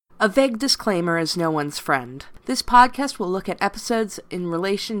A vague disclaimer is no one's friend. This podcast will look at episodes in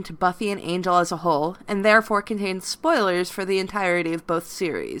relation to Buffy and Angel as a whole, and therefore contains spoilers for the entirety of both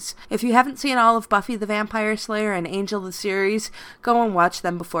series. If you haven't seen all of Buffy the Vampire Slayer and Angel the series, go and watch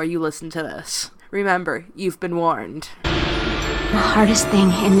them before you listen to this. Remember, you've been warned. The hardest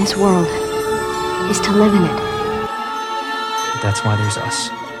thing in this world is to live in it. That's why there's us,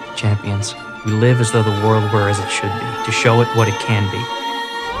 champions. We live as though the world were as it should be, to show it what it can be.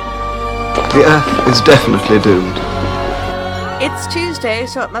 The Earth is definitely doomed. It's Tuesday,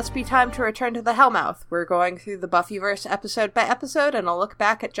 so it must be time to return to the Hellmouth. We're going through the Buffyverse episode by episode, and a look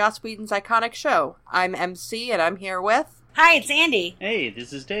back at Joss Whedon's iconic show. I'm MC, and I'm here with... Hi, it's Andy. Hey,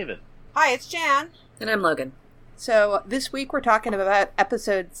 this is David. Hi, it's Jan. And I'm Logan. So, this week we're talking about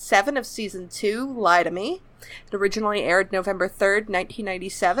episode 7 of season 2, Lie to Me. It originally aired November 3rd,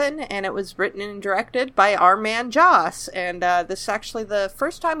 1997, and it was written and directed by our man Joss. And this is actually the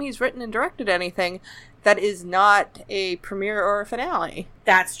first time he's written and directed anything that is not a premiere or a finale.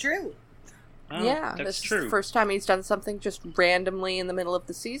 That's true. Oh, yeah, that's this true. is the first time he's done something just randomly in the middle of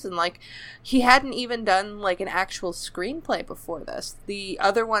the season. Like, he hadn't even done, like, an actual screenplay before this. The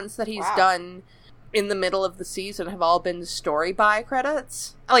other ones that he's done in the middle of the season have all been story by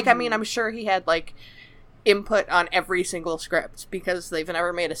credits. Like, I mean, I'm sure he had, like, input on every single script, because they've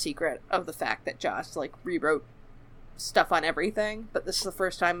never made a secret of the fact that Joss, like, rewrote stuff on everything. But this is the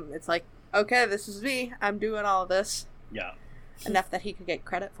first time it's like, okay, this is me. I'm doing all of this. Yeah. Enough that he could get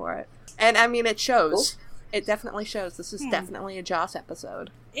credit for it. And, I mean, it shows. Cool. It definitely shows. This is definitely a Joss episode.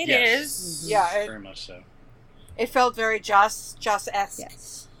 It is. Yeah. Very much so. It felt very Joss-esque.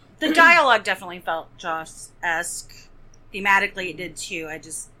 Yes. The dialogue definitely felt Joss-esque. Thematically, it did too. I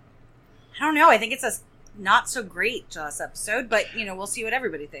don't know. I think it's a not so great Joss episode, but, you know, we'll see what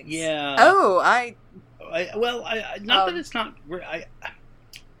everybody thinks. Yeah. Oh, not that it's not.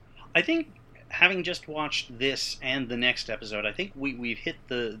 I think, having just watched this and the next episode, I think we've hit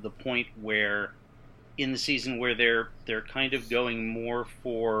the point where, in the season, where they're kind of going more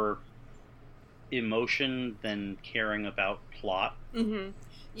for emotion than caring about plot. Mm-hmm.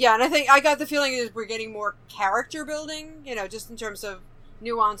 Yeah, and I think I got the feeling is we're getting more character building, you know, just in terms of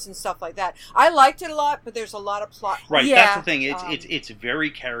nuance and stuff like that. I liked it a lot, but there's a lot of plot. Right, yeah. That's the thing. It's very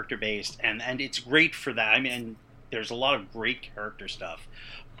character based, and it's great for that. I mean, there's a lot of great character stuff,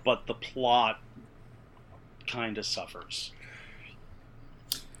 but the plot kind of suffers.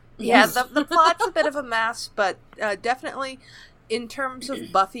 Yeah, the plot's a bit of a mess, but definitely in terms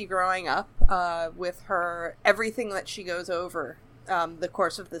of Buffy growing up, with her, everything that she goes over the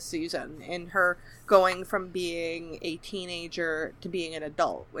course of the season, and her going from being a teenager to being an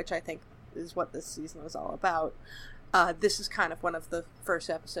adult, which I think is what this season was all about. This is kind of one of the first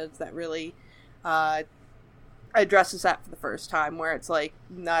episodes that really addresses that for the first time, where it's like,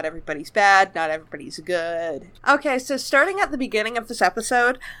 not everybody's bad, not everybody's good. Okay, so starting at the beginning of this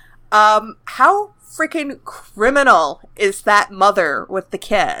episode, how freaking criminal is that mother with the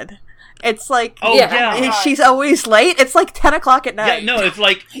kid? It's like, she's always late. It's like 10 o'clock at night. Yeah, no, it's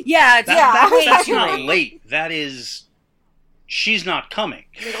like, that's not late. That is, she's not coming.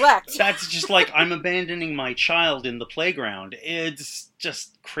 Neglect. That's just like, I'm abandoning my child in the playground. It's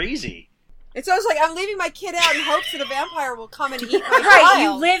just crazy. It's always like, I'm leaving my kid out in hopes that a vampire will come and eat my Right, child.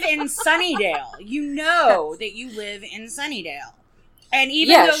 you live in Sunnydale. You know that you live in Sunnydale. And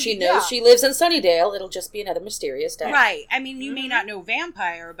even though she knows she lives in Sunnydale, it'll just be another mysterious day. Right. I mean, you may not know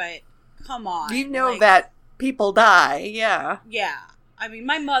vampire, but come on. You know that people die, yeah. Yeah. I mean,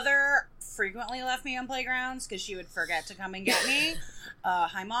 my mother frequently left me on playgrounds because she would forget to come and get me.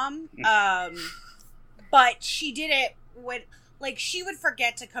 Hi, Mom. But she did it when, like, she would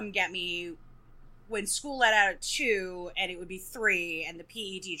forget to come get me when school let out at 2, and it would be 3, and the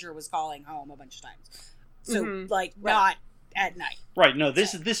PE teacher was calling home a bunch of times. So, not at night. Right, no,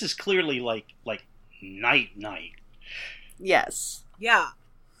 this is clearly, like night. Yes. Yeah.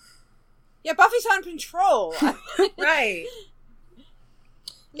 Yeah, Buffy's on patrol. Right.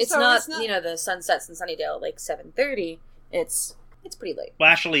 It's not, you know, the sun sets in Sunnydale at like 7:30. It's pretty late. Well,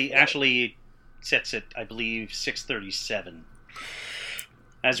 actually sets at, I believe, 6:37.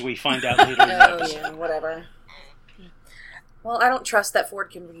 As we find out later in the episode. Yeah, whatever. Well, I don't trust that Ford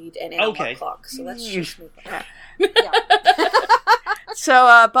can read an analog clock, so let's just move on.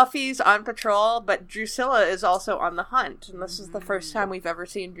 So, Buffy's on patrol, but Drusilla is also on the hunt, and this is the first time we've ever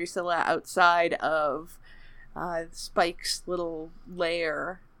seen Drusilla outside of Spike's little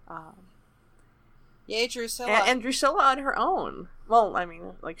lair. Yay, Drusilla. And Drusilla on her own. Well, I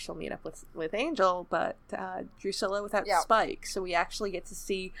mean, like, she'll meet up with Angel, but Drusilla without Spike. So we actually get to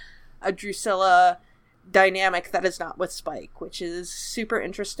see a Drusilla dynamic that is not with Spike, which is super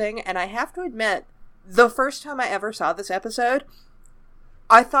interesting. And I have to admit, the first time I ever saw this episode,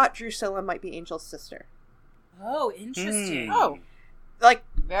 I thought Drusilla might be Angel's sister. Oh, interesting. Oh, like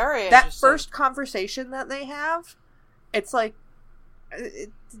very that interesting. first conversation that they have. It's like,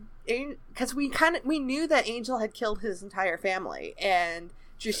 because we knew that Angel had killed his entire family, and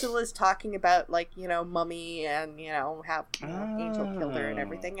Drusilla's talking about, like, you know, Mummy and, you know, how Angel killed her and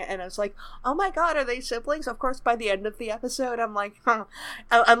everything. And I was like, oh my god, are they siblings? Of course, by the end of the episode, I'm like,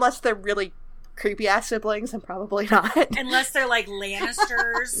 unless they're really creepy ass siblings, then probably not. Unless they're like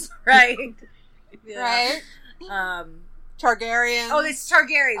Lannisters, right? Yeah. Right. Targaryen. Oh, it's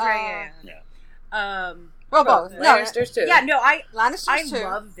Targaryen, right? Yeah. Well, both. Lannisters too. Yeah, no, Lannisters I too.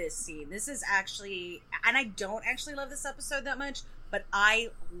 love this scene. This is actually, and I don't actually love this episode that much, but I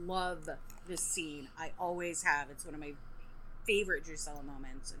love this scene. I always have. It's one of my favorite Drusilla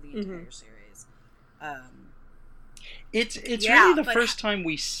moments of the entire series. It's really the first time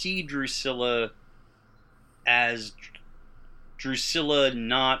we see Drusilla as Drusilla,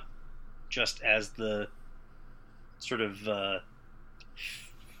 not just as the sort of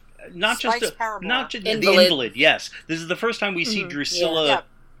not just the invalid. Yes, this is the first time we see Drusilla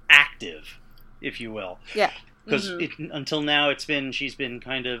active, if you will. Yeah. Because until now she's been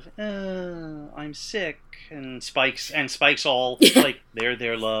kind of I'm sick, and Spike's all like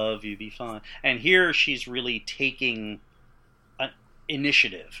there love, you be fine, and here she's really taking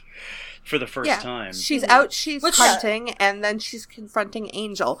initiative for the first time. She's out, she's hunting, and then she's confronting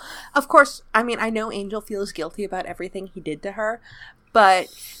Angel. Of course, I mean, I know Angel feels guilty about everything he did to her, but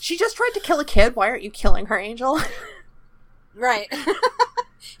she just tried to kill a kid. Why aren't you killing her, Angel? Right.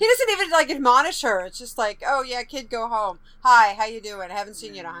 He doesn't even, like, admonish her. It's just like, oh, yeah, kid, go home. Hi, how you doing? I haven't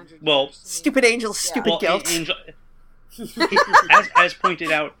seen you in 100 years. Stupid Angel's stupid guilt. Angel, as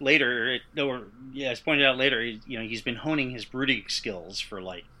pointed out later, he's been honing his brooding skills for,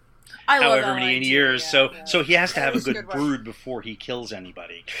 like, however many years. So he has to have a good brood before he kills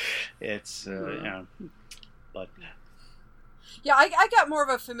anybody. It's, but... Yeah, I got more of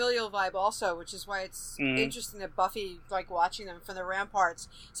a familial vibe also, which is why it's interesting that Buffy, like, watching them from the ramparts,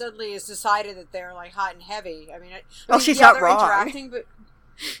 suddenly has decided that they're, like, hot and heavy. I mean, she's not wrong. Interacting, but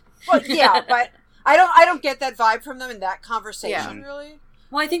I don't get that vibe from them in that conversation, really.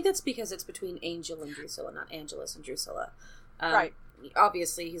 Well, I think that's because it's between Angel and Drusilla, not Angelus and Drusilla. Right.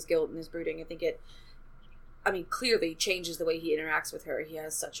 Obviously, his guilt and his brooding, I think clearly changes the way he interacts with her. He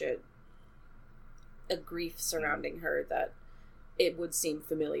has such a grief surrounding her that it would seem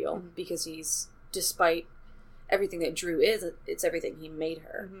familial, because he's, despite everything that Drew is, it's everything he made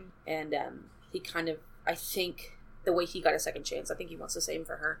her. And he kind of, I think, the way he got a second chance, I think he wants the same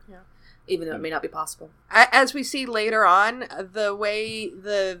for her. Yeah. Even though it may not be possible. As we see later on, the way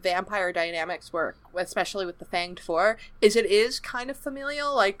the vampire dynamics work, especially with the Fanged Four, is it is kind of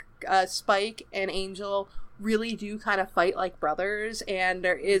familial. Like, Spike and Angel really do kind of fight like brothers, and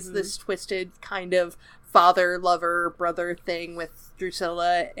there is this twisted kind of father, lover, brother thing with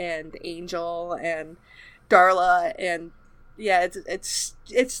Drusilla and Angel and Darla, and yeah,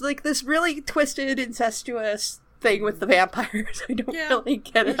 it's like this really twisted, incestuous thing with the vampires. I don't really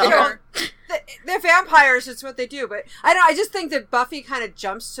get it all. They're vampires, it's what they do, but I just think that Buffy kind of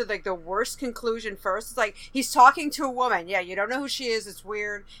jumps to, like, the worst conclusion first. It's like, he's talking to a woman. Yeah, you don't know who she is, it's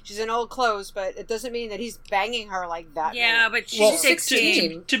weird. She's in old clothes, but it doesn't mean that he's banging her like that. Yeah, but she's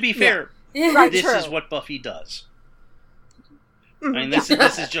 16. To be fair, right, this is what Buffy does. I mean, this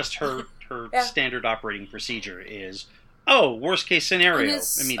is just her standard operating procedure is, worst case scenario,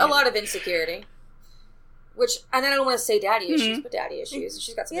 immediately. A lot of insecurity. Which, and I don't want to say daddy issues, but daddy issues.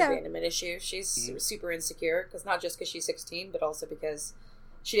 She's got some abandonment issues. She's super insecure, not just because she's 16, but also because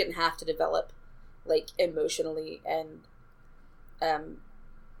she didn't have to develop, like, emotionally, and, I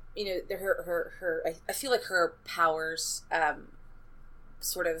feel like her powers,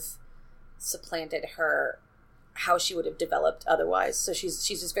 sort of supplanted how she would have developed otherwise. So she's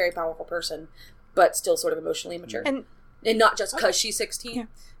this very powerful person, but still sort of emotionally immature. And not just because she's 16,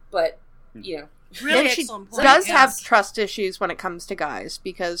 but, you know. Really, she does have trust issues when it comes to guys,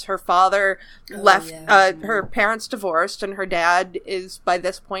 because her father left, her parents divorced, and her dad is, by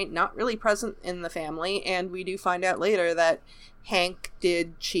this point, not really present in the family, and we do find out later that Hank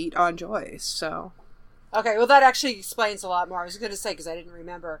did cheat on Joyce, so... Okay, well, that actually explains a lot more. I was going to say, because I didn't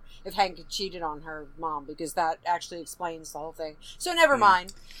remember if Hank had cheated on her mom, because that actually explains the whole thing. So never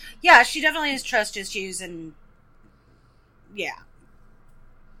mind. Yeah, she definitely has trust issues, and... Yeah.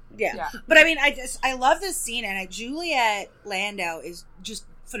 But I mean, I love this scene, and Juliet Landau is just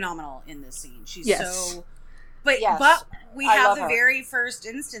phenomenal in this scene. She's so But Yes. but we I have love the her. very first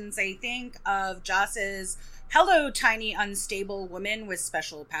instance, I think, of Joss's "Hello, tiny unstable woman with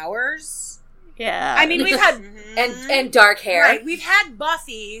special powers." Yeah. I mean, we've had and dark hair. right. We've had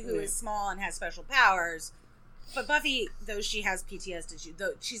Buffy, who is small and has special powers, but Buffy, though she has PTSD,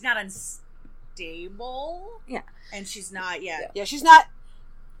 though she's not unstable. Yeah. And she's not yet. Yeah, she's not.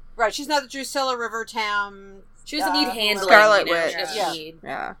 Right, she's not the Drusilla Rivertown. She doesn't need handling. Scarlet you know, Witch. She doesn't Yeah. need.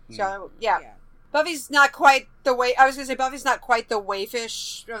 yeah. So, yeah. Buffy's not quite the way. I was going to say Buffy's not quite the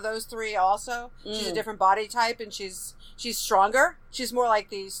waifish of those three. Also, she's a different body type, and she's stronger. She's more like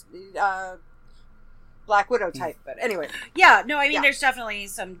these Black Widow type. But anyway, Yeah, no, I mean, Yeah. there's definitely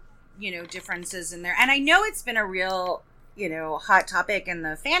some, differences in there. And I know it's been a real, hot topic in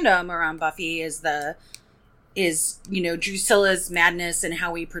the fandom around Buffy is Drusilla's madness and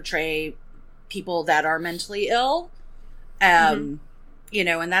how we portray people that are mentally ill. And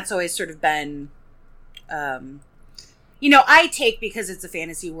that's always sort of been, I take, because it's a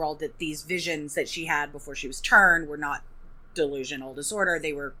fantasy world, that these visions that she had before she was turned were not delusional disorder.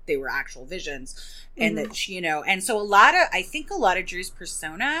 They were actual visions. And that she, and so I think a lot of Drew's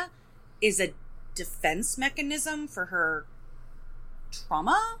persona is a defense mechanism for her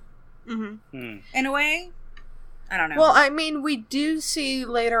trauma in a way. I don't know. Well, I mean, we do see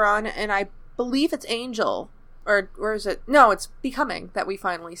later on, and I believe it's Angel, or is it? No, it's Becoming that we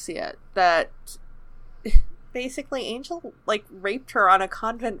finally see it. That basically Angel raped her on a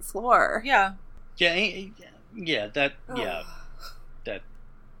convent floor. yeah. That.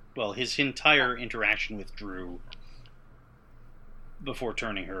 Well, his entire interaction with Drew before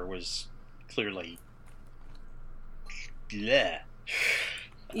turning her was clearly. Bleh.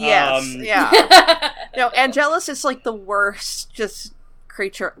 Yes, yeah. No, Angelus is the worst just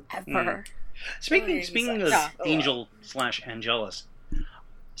creature ever. Speaking of Yeah. Angel / Angelus,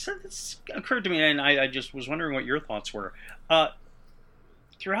 so this occurred to me, and I just was wondering what your thoughts were.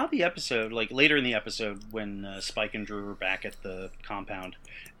 Throughout the episode, later in the episode, when Spike and Drew are back at the compound,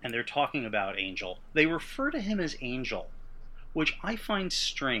 and they're talking about Angel, they refer to him as Angel, which I find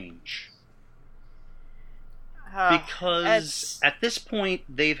strange. Because at this point,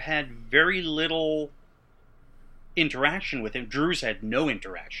 they've had very little interaction with him. Drew's had no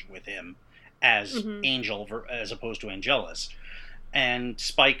interaction with him as Angel, as opposed to Angelus. And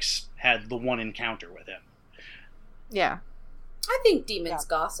Spike's had the one encounter with him. Yeah. I think demons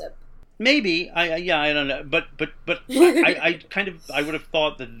gossip. Maybe. I don't know. But I would have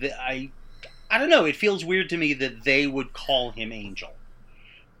thought that I don't know. It feels weird to me that they would call him Angel.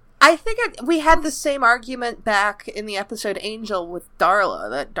 I think we had the same argument back in the episode Angel with Darla,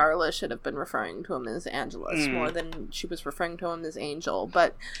 that Darla should have been referring to him as Angelus more than she was referring to him as Angel.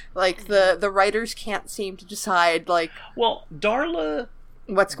 But, the writers can't seem to decide, Well, Darla...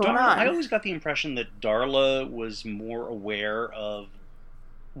 what's going on. I always got the impression that Darla was more aware of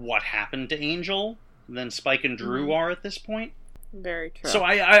what happened to Angel than Spike and Drew are at this point. Very true. So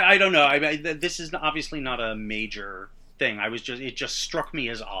I don't know. This is obviously not a major thing. It just struck me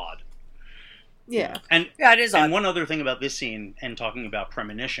as odd. Yeah. And Yeah, it is odd. And one other thing about this scene, and talking about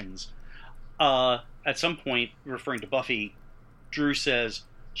premonitions, at some point, referring to Buffy, Drew says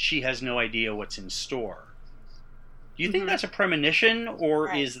she has no idea what's in store. Do you think that's a premonition,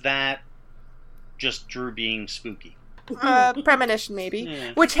 or is that just Drew being spooky? Premonition, maybe.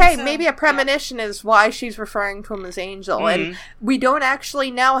 Yeah. Which, hey, maybe a premonition is why she's referring to him as Angel. And we don't actually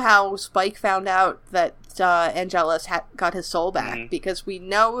know how Spike found out that Angelus got his soul back, because we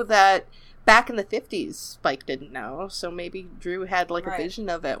know that back in the 50s, Spike didn't know. So maybe Drew had a vision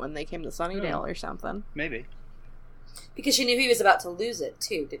of it when they came to Sunnydale or something. Maybe. Because she knew he was about to lose it,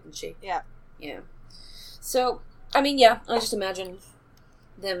 too, didn't she? yeah. Yeah. So, I mean, yeah, I just imagine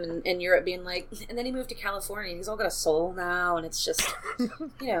them in Europe being like, and then he moved to California, and he's all got a soul now, and it's just, I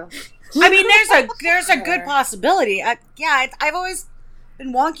mean, there's a good possibility. I've always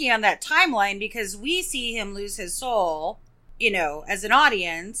been wonky on that timeline, because we see him lose his soul, as an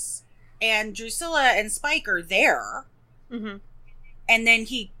audience, and Drusilla and Spike are there, and then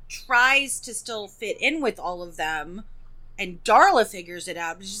he tries to still fit in with all of them, and Darla figures it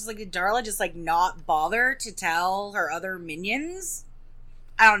out. But she's did Darla just not bother to tell her other minions?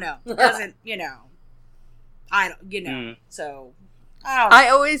 I don't know. Doesn't I don't So I don't know. I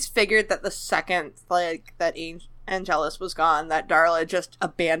always figured that the second that Angelus was gone, that Darla just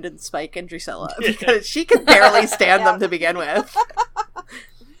abandoned Spike and Drusilla, because she could barely stand them to begin with.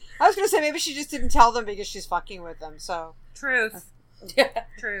 I was going to say maybe she just didn't tell them because she's fucking with them. So Truth. yeah.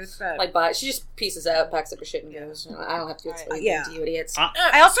 Truth. But She just pieces out, packs up her shit, and goes, I don't have to explain Yeah. to you idiots.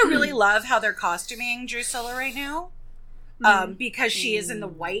 I also really love how they're costuming Drusilla right now. because she is in the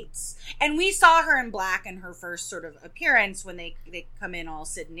whites. And we saw her in black in her first sort of appearance when they come in all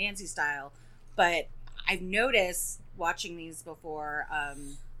Sid and Nancy style. But I've noticed watching these before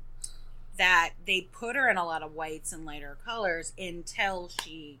that they put her in a lot of whites and lighter colors until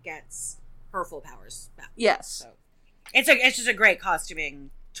she gets her full powers back. Yes. So it's just a great costuming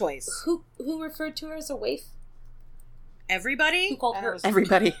choice. Who referred to her as a waif? Everybody? Who called her?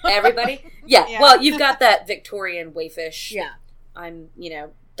 Everybody. Everybody? Yeah. Well, you've got that Victorian waifish. Yeah. I'm,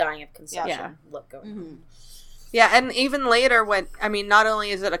 dying of consumption look going on. Yeah, and even later when, not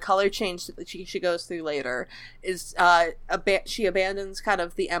only is it a color change that she goes through later, is she abandons kind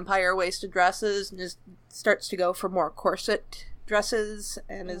of the empire waisted dresses and starts to go for more corset dresses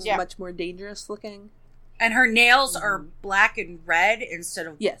and is much more dangerous looking. And her nails are black and red instead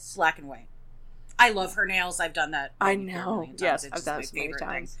of Yes. black and white. I love her nails. I've done that. I know. Yes, It's I've just done my it so many favorite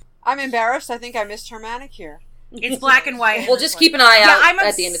times. thing. I'm embarrassed. I think I missed her manicure. It's black and white. Well, just keep an eye out I'm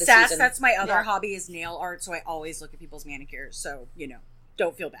at the end of the obsessed. season. That's my other hobby is nail art, so I always look at people's manicures. So,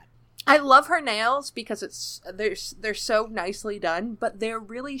 don't feel bad. I love her nails because they're so nicely done, but they're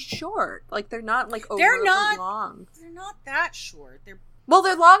really short. Like they're not like overly long. They're not that short. They're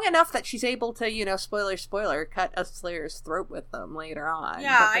long enough that she's able to, spoiler, cut a Slayer's throat with them later on.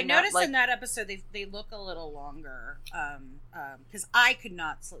 Yeah, But I they're not, noticed in that episode they look a little longer. Because I could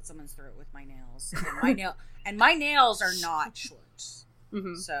not slit someone's throat with my nails, and my nails are not short.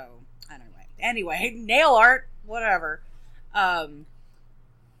 Mm-hmm. So anyway, nail art, whatever.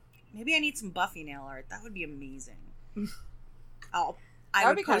 Maybe I need some Buffy nail art. That would be amazing. I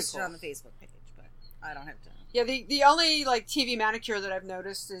would post it on the Facebook page, but I don't have to. Yeah, the only TV manicure that I've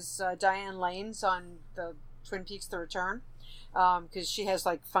noticed is Diane Lane's on the Twin Peaks: The Return, because she has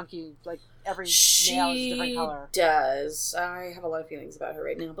funky every nail is a different color. She does. I have a lot of feelings about her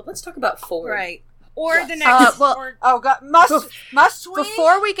right now, but let's talk about Ford. Right. Or the next. Oh God, must we?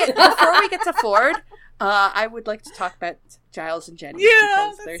 Before we get to Ford, I would like to talk about Giles and Jenny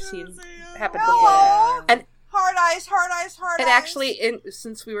because their scene happened before. And hard eyes. And actually,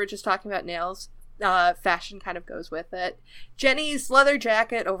 since we were just talking about nails. Fashion kind of goes with it. Jenny's leather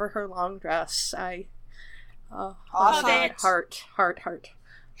jacket over her long dress. Awesome. Heart.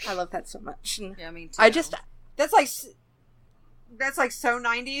 I love that so much. And yeah, me too. That's so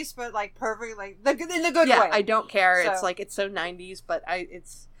 90s, but perfect, in the good way. Yeah, I don't care. So. It's so 90s, but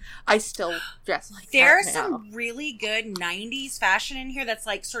I still dress like There's that now. some really good 90s fashion in here that's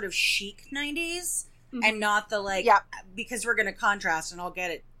sort of chic 90s. Mm-hmm. And not the because we're going to contrast, and I'll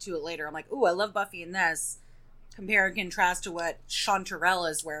get to it later. I'm ooh, I love Buffy in this. Compare and contrast to what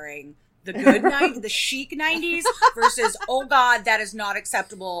Chanterelle is wearing. The good the chic 90s versus, oh God, that is not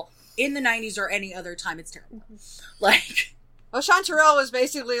acceptable in the 90s or any other time. It's terrible. Well, Chanterelle was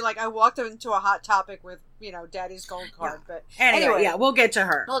basically I walked into a Hot Topic with, Daddy's Gold Card. Yeah. But anyway, yeah, we'll get to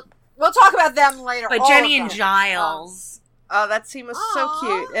her. We'll talk about them later. But Jenny and Giles. Oh, that scene was so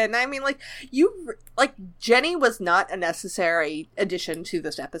cute. And Jenny was not a necessary addition to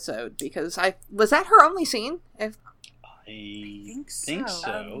this episode because was that her only scene? I think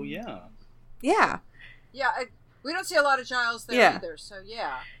so, yeah. Yeah. Yeah, we don't see a lot of Giles there either, so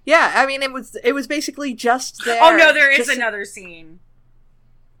yeah. Yeah, it was basically just there. Oh no, there is another scene.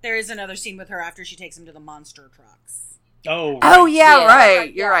 There is another scene with her after she takes him to the monster trucks. Oh, right. Oh, yeah,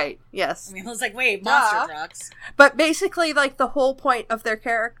 right. You're right. Yes. I was wait, monster trucks. But basically, the whole point of their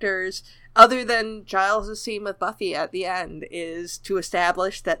characters, other than Giles' scene with Buffy at the end, is to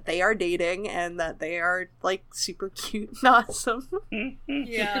establish that they are dating and that they are, super cute and awesome.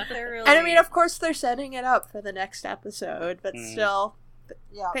 Yeah, they're really... And of course, they're setting it up for the next episode, but still,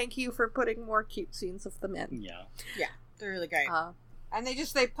 thank you for putting more cute scenes of them in. Yeah. Yeah, they're really great. And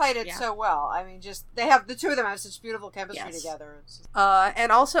they played it so well. They have, the two of them have such beautiful chemistry together.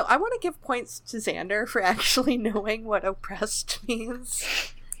 And also, I want to give points to Xander for actually knowing what oppressed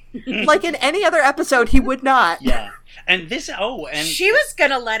means. In any other episode, he would not. Yeah. And this, and... She was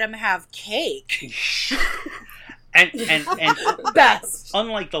gonna let him have cake. and Best.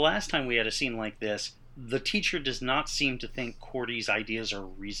 Unlike the last time we had a scene like this, the teacher does not seem to think Cordy's ideas are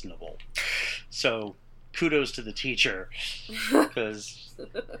reasonable. So... kudos to the teacher, because...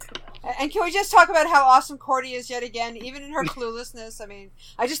 And can we just talk about how awesome Cordy is yet again, even in her cluelessness?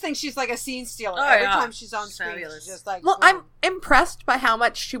 I just think she's a scene stealer. Every time she's on screen, she's just Well, I'm impressed by how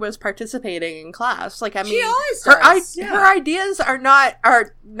much she was participating in class. She always does. Her ideas are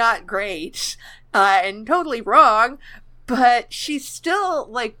not great, and totally wrong, but she's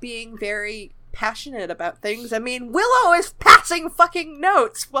still, being very... passionate about things. Willow is passing fucking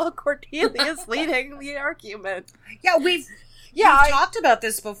notes while Cordelia is leading the argument. Yeah, we've Yeah, We've talked about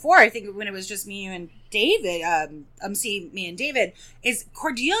this before. I think when it was just me and David, me and David, is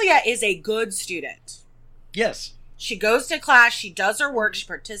Cordelia is a good student. Yes. She goes to class, she does her work, she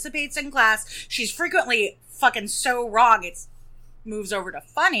participates in class. She's frequently fucking so wrong, it moves over to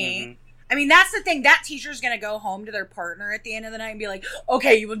funny. Mm-hmm. I mean, that's the thing. That teacher's going to go home to their partner at the end of the night and be like,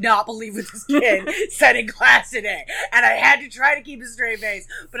 okay, you will not believe what this kid said in class today. And I had to try to keep a straight face,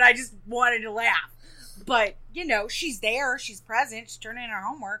 but I just wanted to laugh. But, you know, she's there. She's present. She's turning in her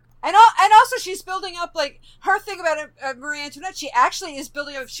homework. And also she's building up, like, her thing about Marie Antoinette, she actually is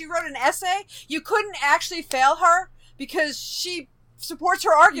building up. She wrote an essay. You couldn't actually fail her because she supports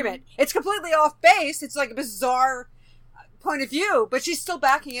her argument. Mm-hmm. It's completely off base. It's like a bizarre point of view, but she's still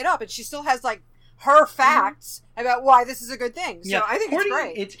backing it up, and she still has, like, her facts about why this is a good thing. So I think Cordy,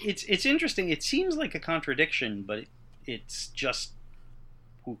 it's great. It's interesting. It seems like a contradiction, but it's just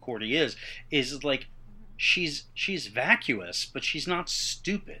who Cordy is like, she's vacuous, but she's not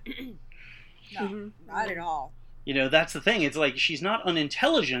stupid. No, not at all. You know, that's the thing. It's like, she's not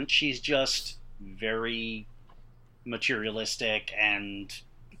unintelligent, she's just very materialistic and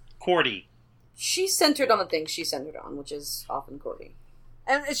Cordy. She's centered on the things she's centered on, which is often Cordy.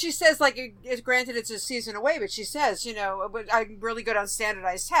 And she says, like, granted it's a season away, but she says, you know, I'm really good on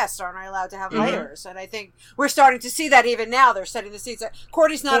standardized tests. Aren't I allowed to have layers? And I think we're starting to see that even now. They're setting the seeds.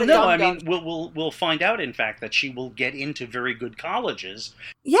 Cordy's not dumb. We'll find out, in fact, that she will get into very good colleges.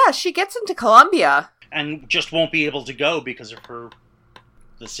 Yeah, she gets into Columbia. And just won't be able to go because of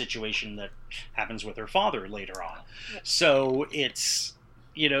the situation that happens with her father later on. Yeah. So it's...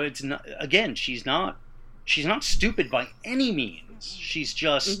 You know, it's not, again, she's not stupid by any means. She's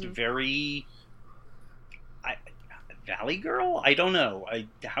just very Valley Girl? I don't know.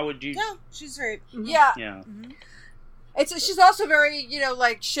 How would you... Yeah, she's very... Yeah. Yeah. Mm-hmm. She's also very, you know,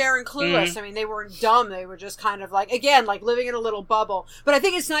 like Cher and Clueless. Mm-hmm. I mean, they weren't dumb. They were just kind of like, again, like living in a little bubble. But I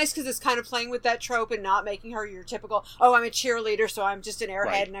think it's nice because it's kind of playing with that trope and not making her your typical, oh, I'm a cheerleader, so I'm just an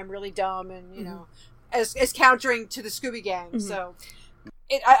airhead and I'm really dumb and, you know, as countering to the Scooby Gang. Mm-hmm. So...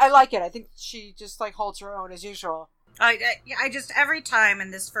 I like it. I think she just, like, holds her own as usual. I just, every time in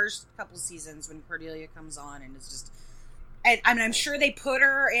this first couple seasons when Cordelia comes on and it's just, I mean, I'm sure they put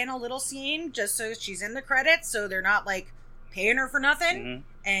her in a little scene just so she's in the credits so they're not, like, paying her for nothing. Mm-hmm.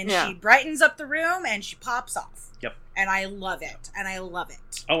 And she brightens up the room and she pops off. Yep. And I love it. And I love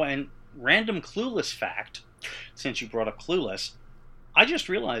it. Oh, and random Clueless fact, since you brought up Clueless, I just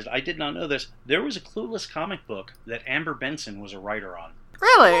realized, I did not know this, there was a Clueless comic book that Amber Benson was a writer on.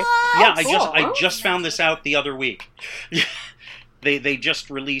 Really? What? Yeah, I just found this out the other week. They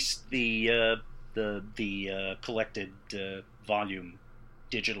just released the collected volume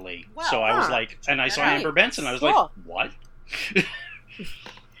digitally. Wow. So I was like, and I saw Amber Benson. I was like, what?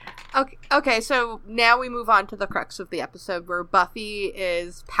 Okay, so now we move on to the crux of the episode where Buffy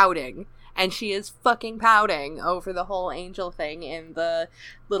is pouting. And she is fucking pouting over the whole Angel thing in the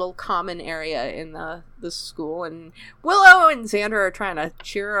little common area in the school. And Willow and Xander are trying to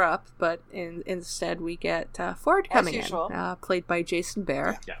cheer her up, but instead we get Ford coming in, played by Jason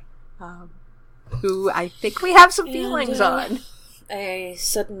Behr, who I think we have some feelings on. A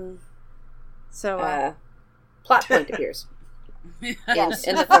sudden plot point appears. Yes,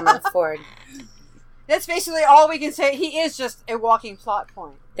 in the form of Ford. That's basically all we can say. He is just a walking plot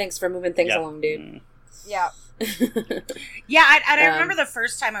point. Thanks for moving things along, dude. Yeah. Yeah, I remember the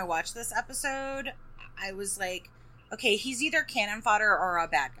first time I watched this episode, I was like, okay, he's either cannon fodder or a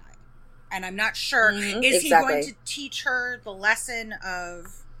bad guy. And I'm not sure. Mm-hmm. Is he going to teach her the lesson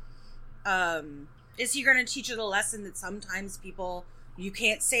of... is he going to teach her the lesson that sometimes people... You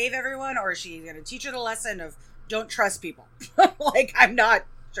can't save everyone? Or is she going to teach her the lesson of don't trust people? Like, I'm not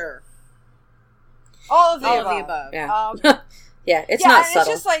sure. All of the above. Yeah. Yeah, it's not subtle. It's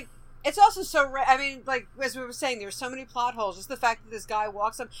just like, it's also so, I mean, like, as we were saying, there's so many plot holes. Just the fact that this guy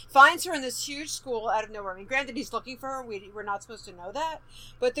walks up, finds her in this huge school out of nowhere. I mean, granted, he's looking for her. We're not supposed to know that.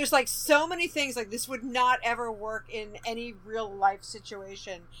 But there's, like, so many things, like, this would not ever work in any real life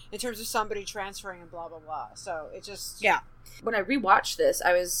situation in terms of somebody transferring and blah, blah, blah. So it just... Yeah. When I rewatched this,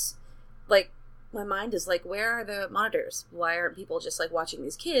 I was, like, my mind is like, where are the monitors? Why aren't people just, like, watching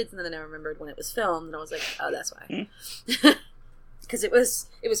these kids? And then I remembered when it was filmed, and I was like, oh, that's why. Because it was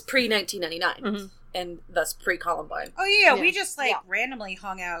pre-1999, and thus pre-Columbine. Oh, yeah, we just, like, randomly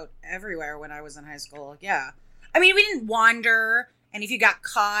hung out everywhere when I was in high school, yeah. I mean, we didn't wander, and if you got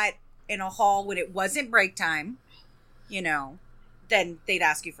caught in a hall when it wasn't break time, you know, then they'd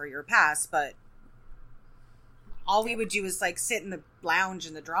ask you for your pass, but all we would do is, like, sit in the lounge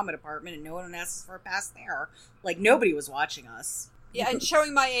in the drama department, and no one would ask us for a pass there. Like, nobody was watching us. Yeah, and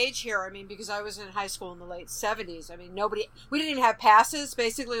showing my age here, I mean, because I was in high school in the late 70s. I mean, we didn't even have passes.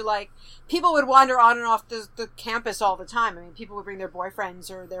 Basically, like, people would wander on and off the campus all the time. I mean, people would bring their boyfriends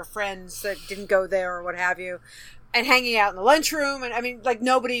or their friends that didn't go there or what have you, and hanging out in the lunchroom. And I mean, like,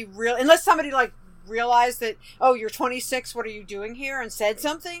 nobody really, unless somebody, like, realized that, oh, you're 26, what are you doing here? And said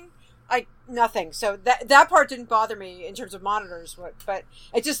something. Like, nothing. So that part didn't bother me in terms of monitors, but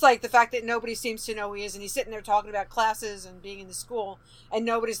it's just like the fact that nobody seems to know who he is, and he's sitting there talking about classes and being in the school, and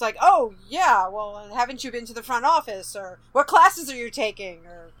nobody's like, oh, yeah, well, haven't you been to the front office, or what classes are you taking,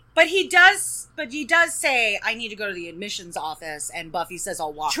 or... But he does say, I need to go to the admissions office, and Buffy says,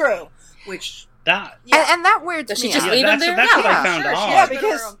 I'll walk. True. You, which... That and that weirds Does me she just out. leave him there? That's what I found odd. Yeah,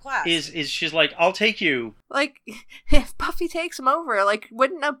 because is she's like, I'll take you. Like, if Buffy takes him over, like,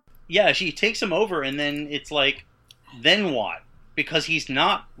 wouldn't a... Yeah, she takes him over, and then it's like, then what? Because he's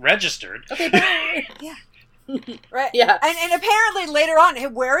not registered. Okay, bye. Yeah. Right. Yeah. And apparently later on, hey,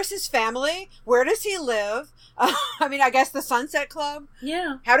 where is his family? Where does he live? I mean, I guess the Sunset Club.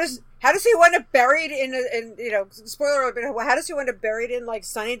 Yeah. How does he wind up buried in spoiler alert, but how does he wind up buried in like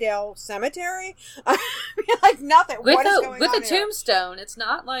Sunnydale Cemetery? I mean, like nothing. What is going on with a here? tombstone, it's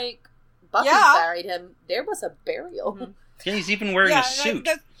not like Buffy buried him. There was a burial. Mm-hmm. Yeah, he's even wearing a suit.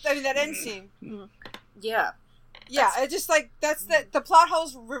 That end scene. Yeah. Yeah, it's just like that's the plot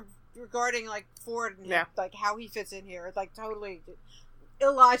holes regarding like Ford and like how he fits in here. It's like totally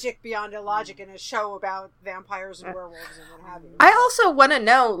illogic beyond illogic in a show about vampires and werewolves and what have you. I also want to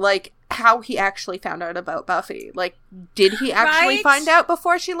know, like, how he actually found out about Buffy. Like, did he actually find out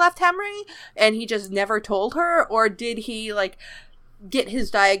before she left Henry and he just never told her? Or did he, like, get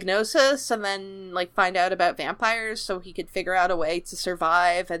his diagnosis and then, like, find out about vampires so he could figure out a way to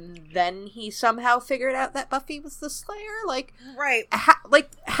survive, and then he somehow figured out that Buffy was the Slayer? Like, right.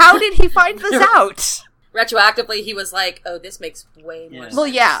 How did he find this out? Retroactively, he was like, oh, this makes way more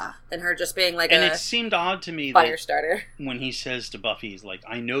sense than her just being like and it seemed odd to me fire starter. When he says to Buffy, he's like,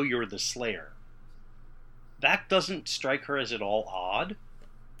 I know you're the Slayer. That doesn't strike her as at all odd.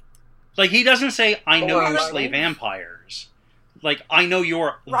 Like, he doesn't say, I know you slay vampires. Like, I know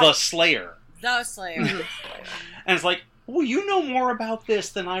you're the Slayer. The Slayer. And it's like, well, you know more about this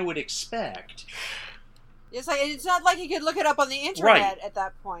than I would expect. It's like, it's not like he could look it up on the internet at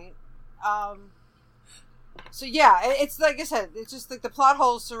that point. So yeah, it's like I said, it's just like the plot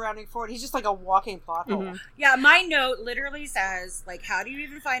holes surrounding Ford. He's just like a walking plot hole. Yeah, my note literally says, like, how do you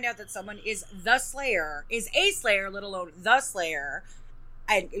even find out that someone is the Slayer, is a Slayer, let alone the Slayer?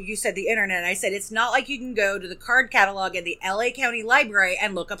 And you said the internet, and I said, it's not like you can go to the card catalog at the LA County Library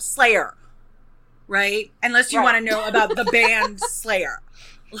and look up Slayer, right? Unless you want to know about the band Slayer.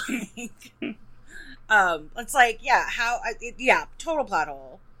 It's like, total plot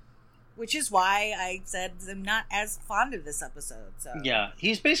hole. Which is why I said I'm not as fond of this episode. So yeah,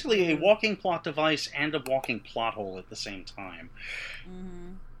 he's basically a walking plot device and a walking plot hole at the same time.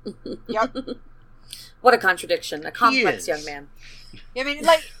 Mm-hmm. Yep. What a contradiction! A complex young man. I mean,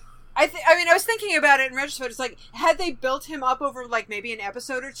 like, I was thinking about it in retrospect. It's like, had they built him up over like maybe an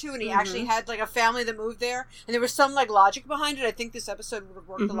episode or two, and he actually had like a family that moved there, and there was some like logic behind it, I think this episode would have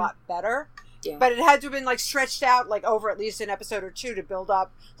worked a lot better. Yeah. But it had to have been like stretched out like over at least an episode or two to build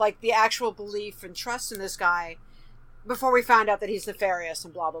up like the actual belief and trust in this guy before we found out that he's nefarious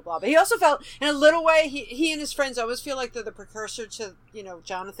and blah blah blah. But he also felt, in a little way, he and his friends always feel like they're the precursor to, you know,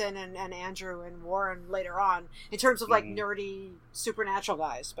 Jonathan and Andrew and Warren later on in terms of like nerdy supernatural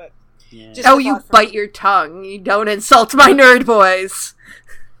guys. But you bite your tongue. You don't insult my nerd boys.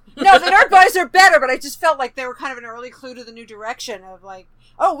 No, the nerd boys are better, but I just felt like they were kind of an early clue to the new direction of like,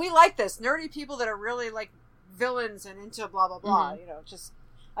 oh, we like this nerdy people that are really like villains and into blah blah blah. You know, just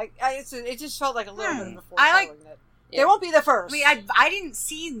it just felt like a little bit of a foreshadowing that they won't be the first. I mean, I didn't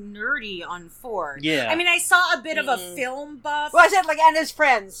see nerdy on Ford. Yeah, I mean, I saw a bit of a film buff. Well, I said like, and his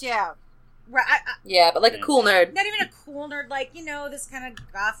friends, Right, yeah, but like a cool nerd. Not even a cool nerd, like, you know, this kind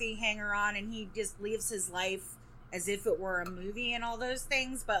of gothy hanger on, and he just lives his life as if it were a movie and all those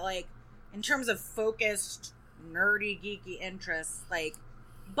things. But like, in terms of focused nerdy geeky interests, like,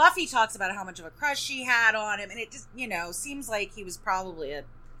 Buffy talks about how much of a crush she had on him, and it just, you know, seems like he was probably a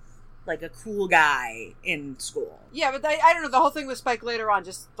cool guy in school. Yeah, but I don't know, the whole thing with Spike later on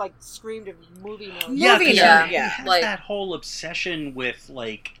just like screamed of movie nerd. Yeah, movie nerd. He has that whole obsession with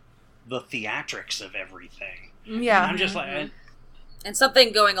like the theatrics of everything. Yeah, I'm just like, and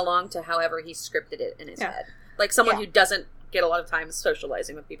something going along to however he scripted it in his head, like someone who doesn't get a lot of time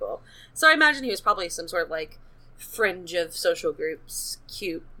socializing with people. So I imagine he was probably some sort of like fringe of social groups,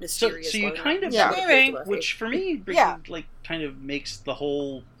 cute, mysterious. So you kind of, which for me, like kind of makes the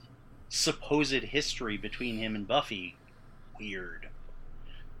whole supposed history between him and Buffy weird.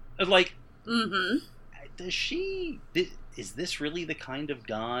 Like, Mm-hmm. does she? Is this really the kind of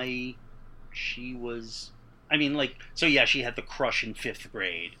guy she was? I mean, like, so yeah, she had the crush in 5th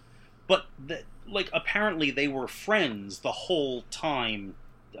grade, but apparently they were friends the whole time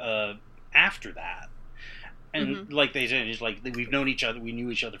after that. And like they said, it's like we knew each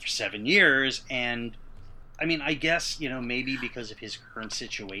other for 7 years, and I mean, I guess, maybe because of his current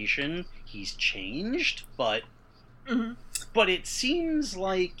situation, he's changed, but it seems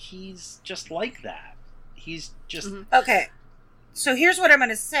like he's just like that. He's just Okay, so here's what I'm going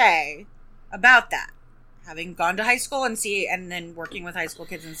to say about that. Having gone to high school and then working with high school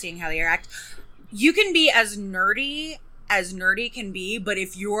kids and seeing how they react, you can be as nerdy can be, but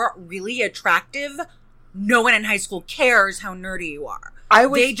if you're really attractive, no one in high school cares how nerdy you are.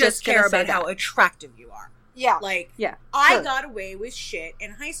 They just care about how attractive you are. Yeah. Like, yeah, I got away with shit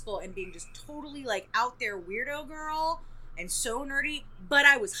in high school and being just totally, like, out there weirdo girl and so nerdy, but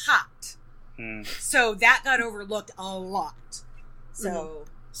I was hot. So that got overlooked a lot. So...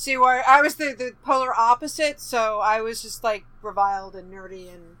 See, where I was the polar opposite, so I was just, like, reviled and nerdy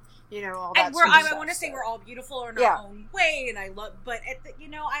and, all that and sort of stuff. I want to say we're all beautiful in our own way, and I love, but I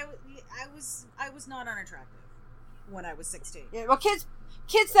was not unattractive when I was 16. Yeah, well, kids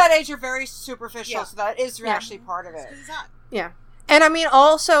that age are very superficial, so that is actually part of it. Yeah. And I mean,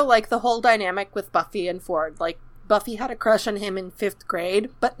 also, like, the whole dynamic with Buffy and Ford, like, Buffy had a crush on him in 5th grade,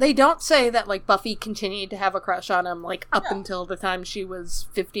 but they don't say that, like, Buffy continued to have a crush on him, like, up until the time she was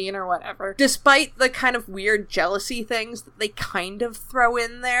 15 or whatever. Despite the kind of weird jealousy things that they kind of throw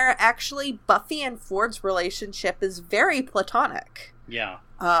in there, actually, Buffy and Ford's relationship is very platonic. Yeah.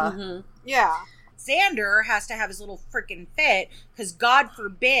 Yeah. Xander has to have his little freaking fit, because God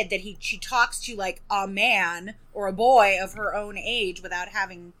forbid that she talks to, like, a man or a boy of her own age without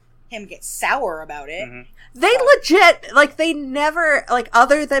having him get sour about it. They legit, like, they never, like,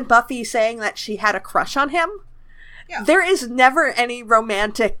 other than Buffy saying that she had a crush on him, there is never any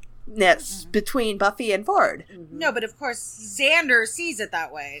romanticness between Buffy and Ford. No, but of course Xander sees it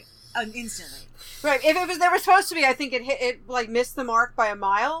that way instantly. Right. If they were supposed to be, I think it like missed the mark by a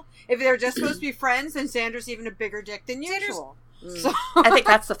mile. If they were just supposed to be friends, then Xander's even a bigger dick than usual. So I think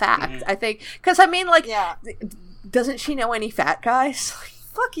that's the fact. I think, because I mean, like, doesn't she know any fat guys? Like,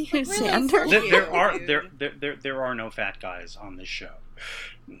 fuck you, Xander. There are no fat guys on this show.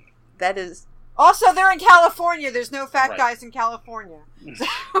 That is. Also, they're in California. There's no fat guys in California. So,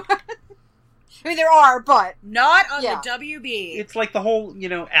 I mean, there are, but not on the WB. It's like the whole,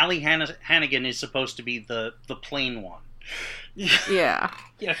 Allie Hannigan is supposed to be the plain one. Yeah.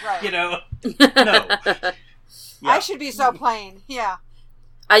 Right. No. I should be so plain. Yeah.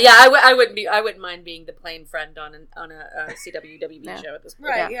 I wouldn't mind being the plain friend on a CWWB show at this point.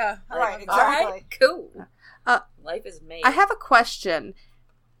 Right. Yeah. Right. Exactly. All right, cool. Life is made. I have a question.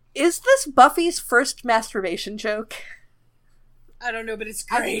 Is this Buffy's first masturbation joke? I don't know, but it's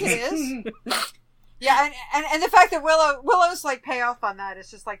great. I think it is. Yeah, and the fact that Willow's like payoff on that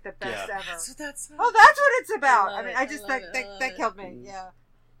is just like the best ever. So that's what it's about. I mean, I just that killed me.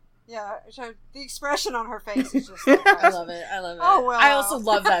 Yeah. So the expression on her face is just. I love it. Oh well. I also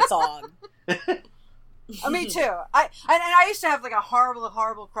love that song. Me too. I used to have like a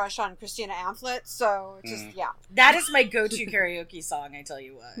horrible crush on Christina Amphlett. So just that is my go-to karaoke song. I tell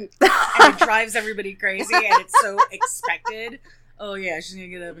you what, and it drives everybody crazy, and it's so expected. Oh yeah, she's gonna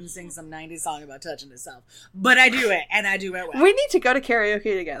get up and sing some 90s song about touching herself. But I do it, and I do it well. We need to go to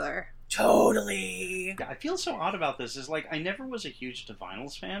karaoke together. Totally. Yeah, I feel so odd about this. Is like I never was a huge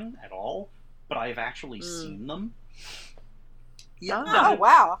Divinyls fan at all, but I've actually seen them. Yeah. Oh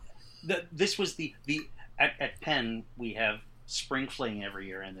wow. This was the at Penn we have Spring Fling every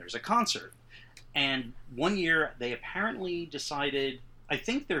year, and there's a concert. And one year they apparently decided. I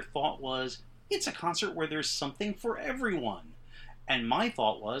think their thought was it's a concert where there's something for everyone. And my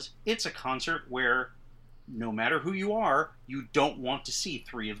thought was, it's a concert where, no matter who you are, you don't want to see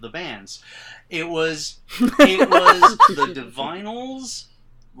 3 of the bands. It was the Divinyls,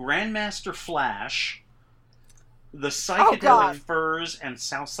 Grandmaster Flash, the Psychedelic Furs, and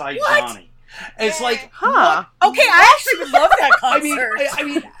Southside Johnny. It's like, huh? Okay, I actually would love that concert.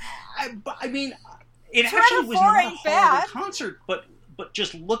 I mean, it actually was not a horrible concert, but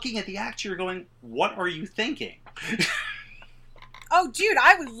just looking at the acts, you're going, what are you thinking? Oh, dude,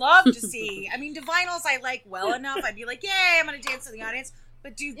 I would love to see. I mean, Divinyls I like well enough. I'd be like, yay, I'm going to dance in the audience.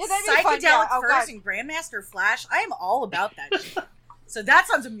 But, dude, Psychedelic Furs and Grandmaster Flash, I am all about that shit. So that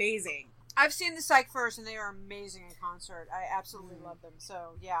sounds amazing. I've seen the Psych Furs, and they are amazing in concert. I absolutely love them.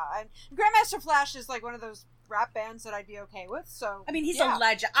 So, yeah. Grandmaster Flash is like one of those rap bands that I'd be okay with. So, I mean, he's a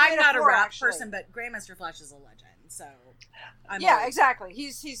legend. I'm not a rap person, but Grandmaster Flash is a legend. So, exactly.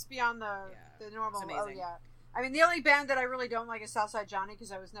 He's beyond the normal. It's Oh amazing. yeah. I mean, the only band that I really don't like is Southside Johnny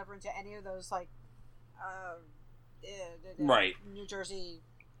because I was never into any of those like, Right. New Jersey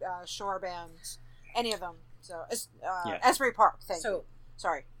shore bands, any of them. So Yeah. Asbury Park. Thank you.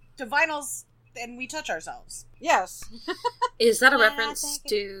 Sorry. The vinyls, and we touch ourselves. Yes. Is that a Yeah, reference thank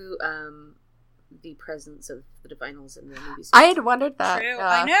to the presence of the Divinyls in the movie? I had wondered that. True.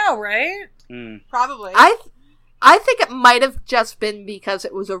 I know, right? Probably. I think it might have just been because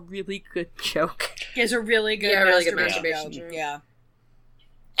it was a really good joke. It's a really good masturbation joke. joke. Yeah.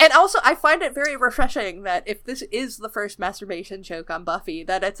 And also, I find it very refreshing that if this is the first masturbation joke on Buffy,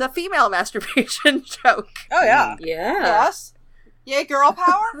 that it's a female masturbation joke. Oh, yeah. Yeah. Yes. Yay, girl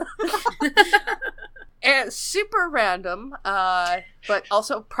power. And super random, but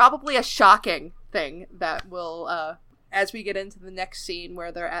also probably a shocking thing that will, as we get into the next scene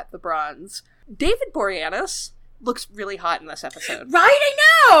where they're at the Bronze, David Boreanaz looks really hot in this episode. Right, I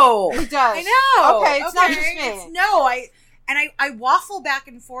know! He does. I know! Okay, it's not just me. I waffle back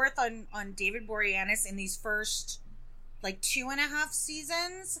and forth on David Boreanaz in these first, 2.5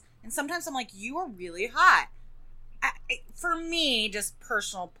 seasons, and sometimes I'm like, you are really hot. For me, just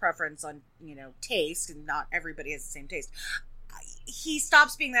personal preference on, taste, and not everybody has the same taste, he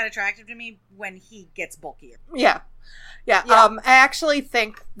stops being that attractive to me when he gets bulkier. Yeah. I actually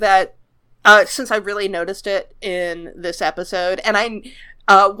think that since I really noticed it in this episode, and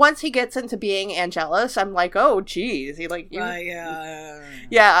once he gets into being Angelus, I'm like, oh, geez. So,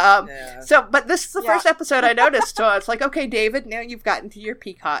 but this is the first episode I noticed, so it's like, okay, David, now you've gotten to your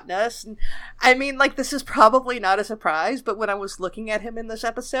peak hotness. And, I mean, this is probably not a surprise, but when I was looking at him in this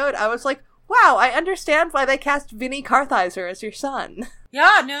episode, I was like, wow, I understand why they cast Vinny Kartheiser as your son.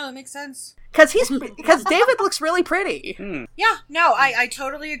 Yeah, no, that makes sense. Because David looks really pretty. Yeah, no, I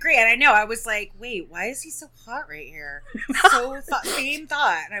totally agree. And I know, I was like, wait, why is he so hot right here? Same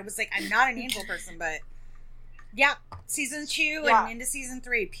thought. And I was like, I'm not an Angel person, but yeah, season 2 and into season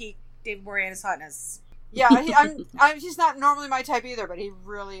 3, peak David Boreanaz hotness. Yeah, he's not normally my type either, but he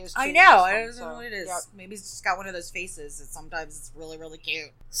really is. I know, I don't know what it is. Yep. Maybe he's just got one of those faces that sometimes it's really, really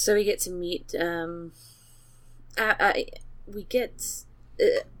cute. So we get to meet,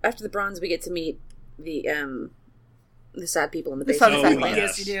 after the Bronze, we get to meet the sad people in the basement.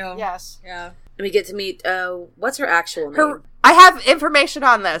 Yes, you do. Yes. Yeah. And we get to meet, what's her actual name? I have information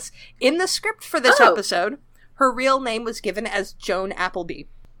on this. In the script for this episode, her real name was given as Joan Appleby.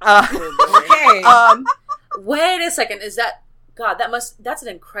 Okay. Wait a second. Is that... God, that's an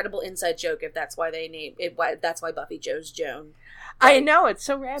incredible inside joke if that's why they named it. That's why Buffy chose Joan. I know, it's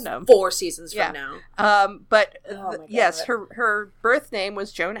so random. 4 seasons from now. Yes, her birth name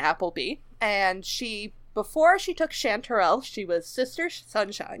was Joan Appleby, and before she took Chanterelle, she was Sister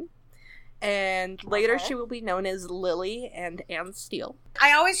Sunshine, and later she will be known as Lily and Anne Steele.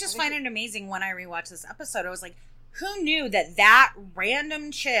 I always just find it amazing when I rewatch this episode. I was like, who knew that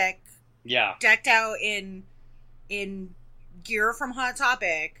random chick decked out in gear from Hot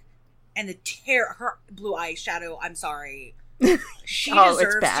Topic and her blue eyeshadow, I'm sorry, she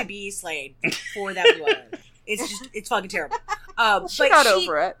deserves to be slayed for that blue eye. It's fucking terrible. She got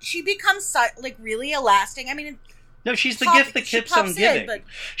over it. She becomes really elastic. I mean, no, she's the gift that keeps on giving.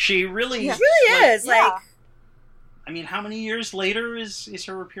 She really is. I mean, how many years later is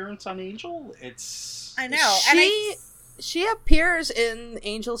her appearance on Angel? I know. She appears in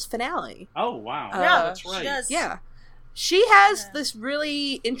Angel's finale. Oh, wow. Yeah, that's right. She does. Yeah. She has this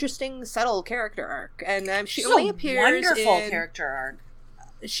really interesting, subtle character arc, and she only appears wonderful in... character arc.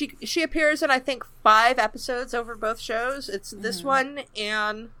 She appears in, I think, 5 episodes over both shows. It's this one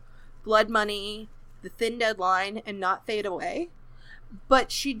and Blood Money, The Thin Deadline, and Not Fade Away.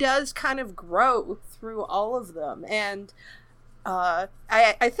 But she does kind of grow through all of them, and I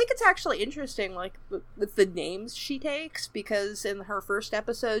think it's actually interesting, with the names she takes, because in her first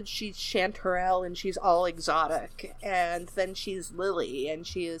episode, she's Chanterelle, and she's all exotic, and then she's Lily, and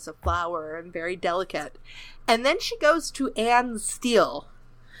she is a flower, and very delicate. And then she goes to Anne Steele,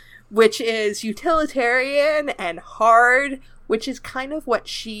 which is utilitarian and hard, which is kind of what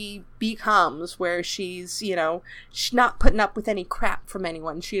she becomes, where she's not putting up with any crap from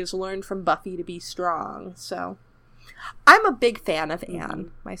anyone. She has learned from Buffy to be strong, so... I'm a big fan of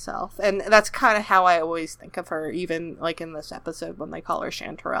Anne myself, and that's kind of how I always think of her, even in this episode when they call her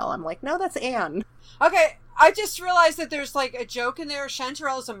Chanterelle. I'm like, no, that's Anne. Okay, I just realized that there's like a joke in there.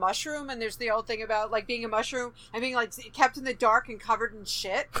 Chanterelle is a mushroom, and there's the old thing about like being a mushroom and being like kept in the dark and covered in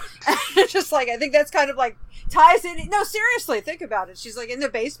shit. It's just like, I think that's kind of like ties in. No, seriously, think about it. She's like in the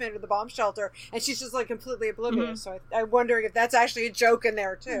basement of the bomb shelter, and she's just like completely oblivious. So I'm wondering if that's actually a joke in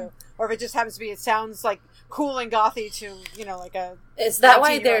there too, or if it just happens to be. It sounds like cool and gothy to like a. Is that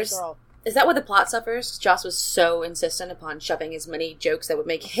why girl. Is that why the plot suffers? Joss was so insistent upon shoving as many jokes that would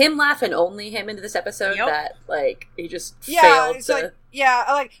make him laugh and only him into this episode that, like, he just failed it's to...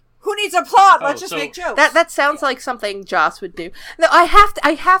 Like, who needs a plot? Let's just make jokes. That sounds like something Joss would do. No, I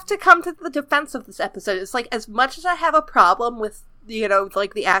have to come to the defense of this episode. It's like, as much as I have a problem with,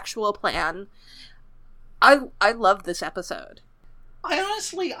 like, the actual plan, I love this episode.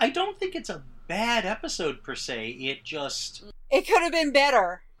 I don't think it's a bad episode, per se. It could have been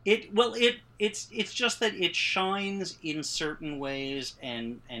better. It's just that it shines in certain ways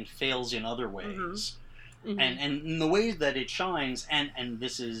and fails in other ways, and in the ways that it shines, and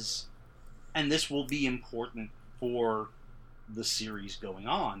this will be important for the series going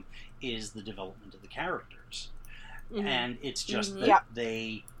on, is the development of the characters, and it's just that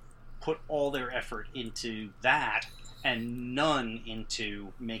they put all their effort into that and none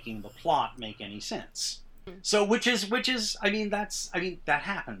into making the plot make any sense. So, which is, that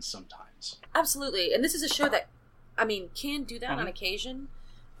happens sometimes. Absolutely, and this is a show that, can do that on occasion,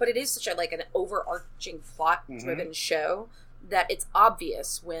 but it is such an overarching plot-driven show that it's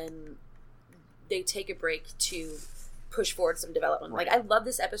obvious when they take a break to push forward some development. Right. Like, I love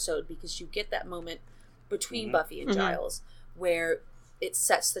this episode because you get that moment between Buffy and Giles where it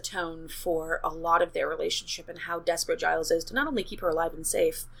sets the tone for a lot of their relationship and how desperate Giles is to not only keep her alive and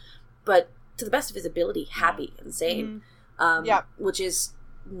safe, but to the best of his ability, happy and sane, which is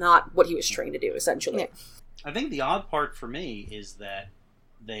not what he was trained to do, essentially. I think the odd part for me is that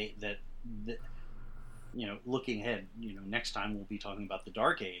looking ahead, next time we'll be talking about the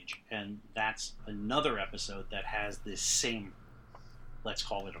Dark Age, and that's another episode that has this same, let's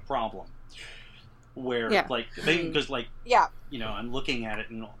call it a problem, where because I'm looking at it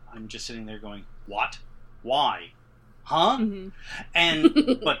and I'm just sitting there going, what, why, huh?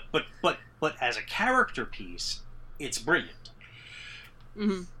 And but as a character piece, it's brilliant.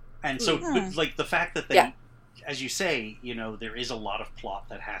 And so, like, the fact that they, as you say, there is a lot of plot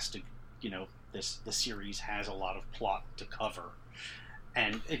that has to, the series has a lot of plot to cover.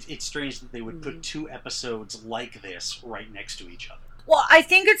 And it's strange that they would put two episodes like this right next to each other. Well, I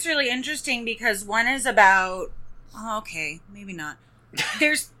think it's really interesting because one is about... Oh, okay, maybe not.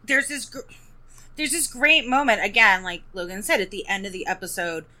 There's this great moment, again, like Logan said, at the end of the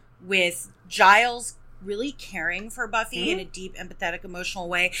episode, with Giles really caring for Buffy in a deep, empathetic, emotional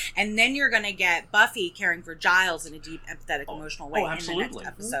way, and then you're going to get Buffy caring for Giles in a deep, empathetic, emotional way in the next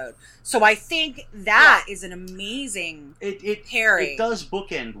episode. So I think that is an amazing pairing. It does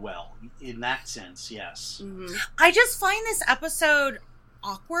bookend well in that sense, yes. I just find this episode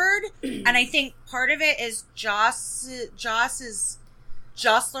awkward, and I think part of it is Joss is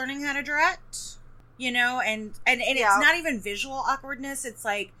just learning how to direct, and it's not even visual awkwardness. It's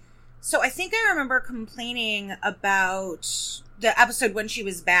like, so I think I remember complaining about the episode when she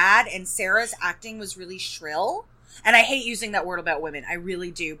was bad and Sarah's acting was really shrill. And I hate using that word about women. I really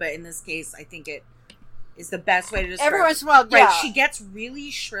do. But in this case, I think it is the best way to describe it. Every once in a while, Right, she gets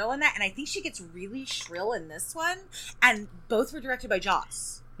really shrill in that. And I think she gets really shrill in this one. And both were directed by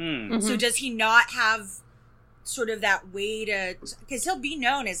Joss. So does he not have sort of that way to... Because he'll be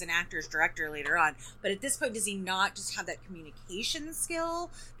known as an actor's director later on. But at this point, does he not just have that communication skill?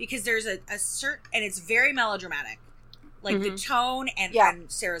 Because there's a certain... And it's very melodramatic. Like, the tone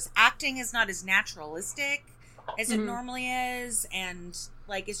and Sarah's acting is not as naturalistic as it normally is. And,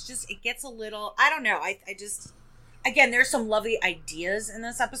 like, it's just... It gets a little... I don't know. I just... Again, there's some lovely ideas in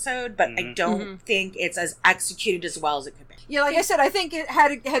this episode, but I don't think it's as executed as well as it could be. Yeah, like I said, I think it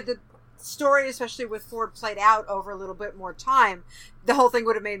had the story, especially with Ford, played out over a little bit more time, the whole thing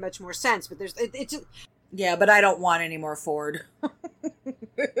would have made much more sense. But it's yeah, but I don't want any more Ford.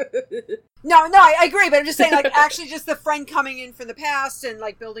 No, I agree, but I'm just saying, like, actually just the friend coming in from the past and,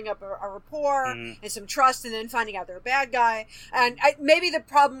 like, building up a rapport and some trust, and then finding out they're a bad guy. And maybe the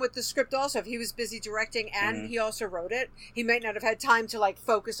problem with the script also, if he was busy directing and he also wrote it, he might not have had time to, like,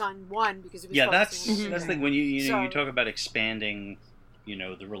 focus on one because he was that's the thing. When you talk about expanding,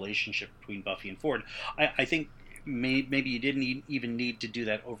 the relationship between Buffy and Ford, I think maybe you didn't even need to do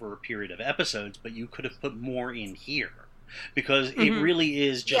that over a period of episodes, but you could have put more in here. Because it really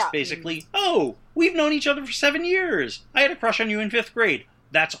is just basically, oh, we've known each other for 7 years. I had a crush on you in 5th grade.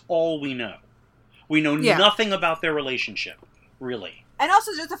 That's all we know. We know nothing about their relationship, really. And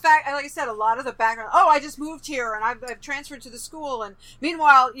also just the fact, like I said, a lot of the background. Oh, I just moved here and I've transferred to the school. And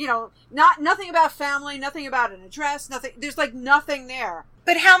meanwhile, nothing about family, nothing about an address, nothing. There's like nothing there.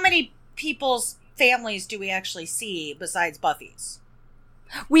 But how many people's families do we actually see besides Buffy's?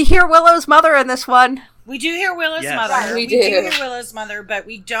 We hear Willow's mother in this one. We do hear Willow's mother. Right, we do hear Willow's mother, but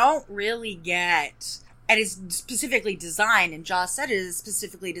we don't really get. And it's specifically designed, and Joss said it is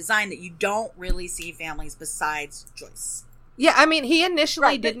specifically designed that you don't really see families besides Joyce. Yeah, I mean, he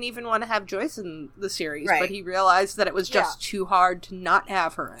initially didn't even want to have Joyce in the series, but he realized that it was just too hard to not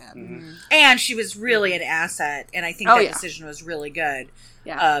have her in. Mm-hmm. And she was really an asset, and I think that decision was really good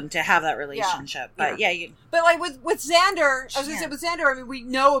to have that relationship. But But like with Xander, I was going to say with Xander, I mean, we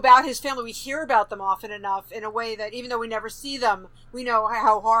know about his family, we hear about them often enough in a way that even though we never see them, we know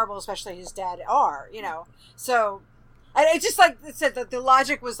how horrible, especially his dad, are, So... And it's just like I said, the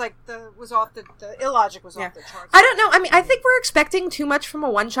logic was like the illogic was off the charts. I don't know. I mean, I think we're expecting too much from a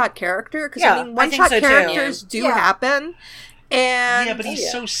one-shot character because I mean, one-shot characters do happen, and but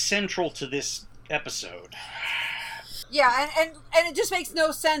he's so central to this episode. Yeah, and it just makes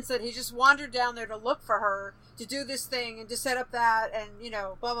no sense that he just wandered down there to look for her to do this thing and to set up that and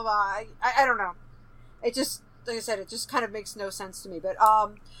blah blah blah. I don't know. It just like I said, it just kind of makes no sense to me. But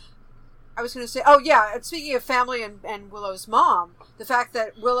I was going to say, speaking of family and Willow's mom, the fact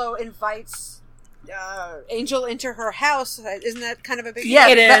that Willow invites Angel into her house, isn't that kind of a big deal? Yeah,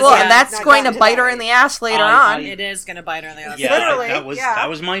 it is. And that's going to bite her in the ass later on. It is going to bite her in the ass. Yeah, literally, that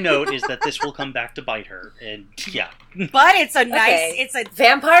was my note, is that this will come back to bite her. And But it's a nice, it's a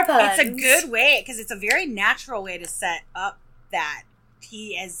vampire puns. It's a good way, because it's a very natural way to set up that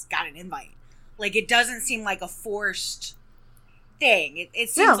he has got an invite. Like, it doesn't seem like a forced thing. It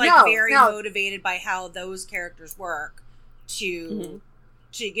seems very motivated by how those characters work to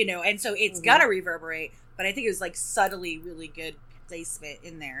and so it's gonna reverberate, but I think it was like subtly really good placement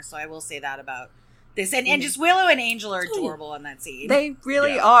in there, so I will say that about this. And just Willow and Angel are adorable in that scene. They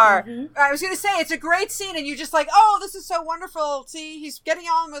really are. I was gonna say, it's a great scene, and you're just like, oh, this is so wonderful. See, he's getting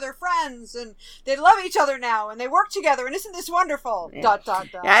on with her friends, and they love each other now, and they work together, and isn't this wonderful? ...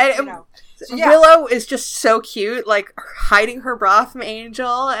 Willow is just so cute, like hiding her bra from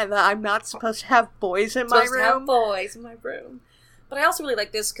Angel, and that I'm not supposed to have boys in my room. But I also really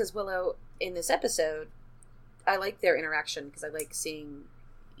like this because Willow in this episode, I like their interaction because I like seeing,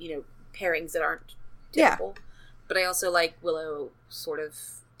 pairings that aren't typical. Yeah. But I also like Willow sort of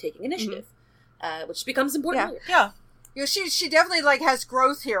taking initiative, which becomes important. Yeah. She definitely like has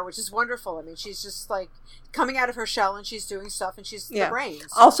growth here, which is wonderful. I mean, she's just like coming out of her shell and she's doing stuff and she's the brains.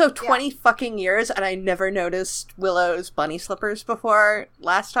 So, also, 20 fucking years, and I never noticed Willow's bunny slippers before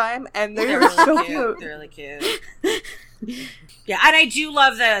last time, and they're really so cute. They're really cute. Yeah, and I do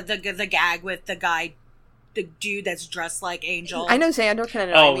love the gag with the dude that's dressed like Angel. I know Xander can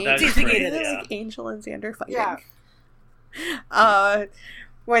annoy me. That's great. Like Angel and Xander fighting. Yeah.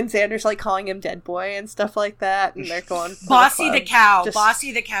 When Xander's like calling him Dead Boy and stuff like that, and they're going Bossy the Cow.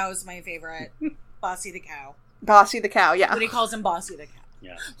 Bossy the Cow is my favorite. Bossy the Cow. Bossy the Cow, yeah. But he calls him Bossy the Cow.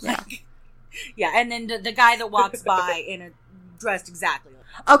 Yeah. And then the guy that walks by dressed exactly like.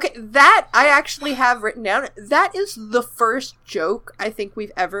 Okay, that I actually have written down. That is the first joke I think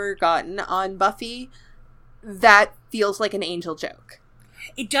we've ever gotten on Buffy that feels like an Angel joke.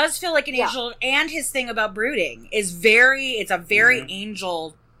 It does feel like an Angel, and his thing about brooding is it's a very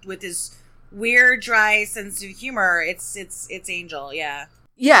Angel with his weird, dry sense of humor. It's Angel, yeah.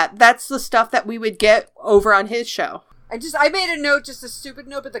 Yeah, that's the stuff that we would get over on his show. I made a note, just a stupid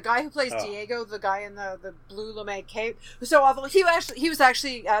note, but the guy who plays Diego, the guy in the blue lame cape, was so awful. He was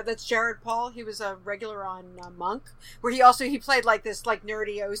actually that's Jared Paul. He was a regular on Monk, where he played like this like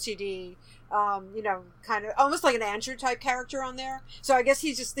nerdy OCD, kind of almost like an Andrew type character on there. So I guess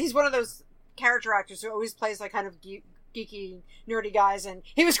he's one of those character actors who always plays like kind of geeky, nerdy guys, and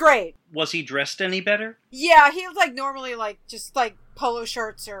he was great. Was he dressed any better? Yeah, he was like normally like just like polo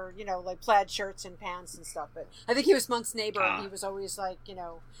shirts or like plaid shirts and pants and stuff. But I think he was Monk's neighbor. And he was always like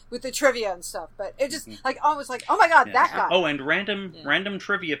with the trivia and stuff. But it just like almost like, oh my god, that guy. Oh, and random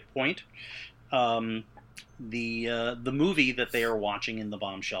trivia point. The movie that they are watching in the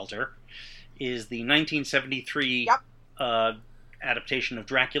bomb shelter is the 1973 adaptation of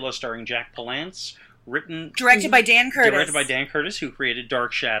Dracula starring Jack Palance. Directed by Dan Curtis, who created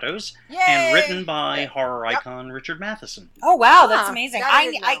Dark Shadows. Yay! And written by horror icon Richard Matheson. Oh wow, that's amazing.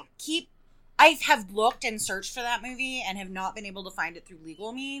 I have looked and searched for that movie and have not been able to find it through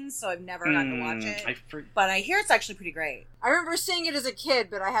legal means, so I've never gotten to watch it. But I hear it's actually pretty great. I remember seeing it as a kid,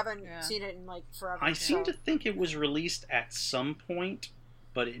 but I haven't seen it in like forever. I seem to think it was released at some point,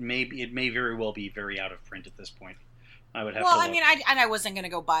 but it may very well be very out of print at this point. I would have Well, to I look. mean, I wasn't going to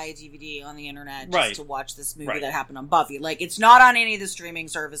go buy a DVD on the internet just Right. to watch this movie Right. that happened on Buffy. Like, it's not on any of the streaming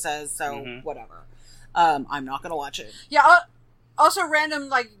services, so Mhm. whatever. I'm not going to watch it. Yeah. Also, random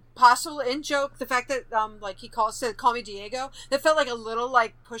like possible in joke the fact that like he said call me Diego. That felt like a little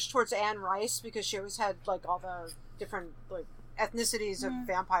like push towards Anne Rice because she always had like all the different like ethnicities of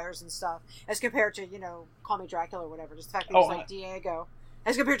vampires and stuff as compared to call me Dracula or whatever. Just the fact that he was like Diego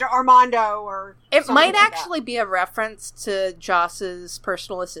as compared to Armando or It something might like that. actually be a reference to Joss's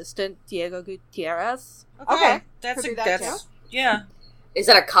personal assistant, Diego Gutierrez. Okay. That's Could be that too. yeah. Is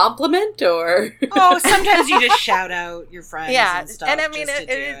that a compliment or? Oh, sometimes you just shout out your friends Yeah, and stuff. and I mean, just to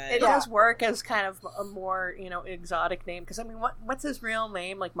do it does work as kind of a more, exotic name. Because, I mean, what's his real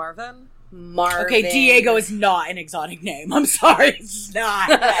name? Like, Marvin? Marvin. Okay, Diego is not an exotic name. I'm sorry, it's not.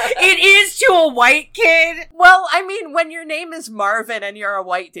 It is to a white kid. Well, I mean, when your name is Marvin and you're a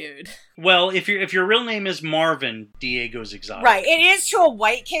white dude. Well, if your real name is Marvin, Diego's exotic. Right, it is to a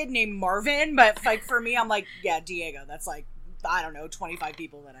white kid named Marvin, but like for me, I'm like, yeah, Diego. That's like, I don't know, 25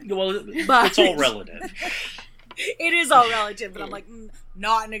 people that I know. Well, it's all relative. It is all relative, but I'm like,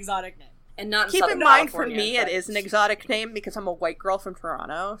 not an exotic name. And not in Keep in Southern mind, for California, me, it but- is an exotic name because I'm a white girl from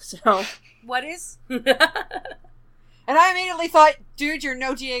Toronto, so... What is? And I immediately thought, dude, you're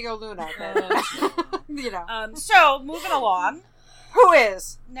no Diego Luna. But, So, moving along. Who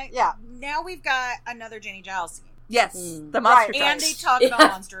is? Yeah. Now we've got another Jenny Giles scene. Yes, the monster And trucks. they talk about Yeah.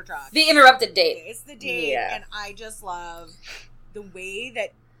 monster trucks. The interrupted date. It's the date, Yeah. and I just love the way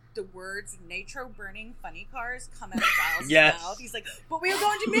that the words nitro burning funny cars come out of Giles' Yes. mouth. He's like, but we are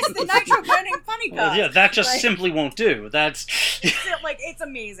going to miss the nitro burning funny cars. Well, yeah, that just Like, simply won't do. That's it's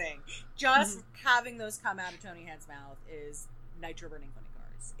amazing. Just having those come out of Tony Head's mouth is nitro burning funny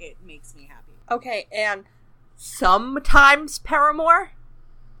cars. It makes me happy. Okay, and sometimes Paramore?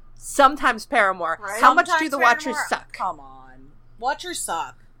 Sometimes Paramore. Right. How much do Sometimes the Watchers Paramore- suck? Come on. Watchers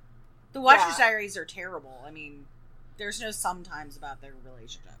suck. The Watchers' Yeah. Diaries are terrible. I mean, there's no sometimes about their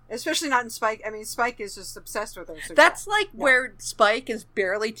relationship. especially not in Spike. I mean, Spike is just obsessed with her. So That's like where Spike is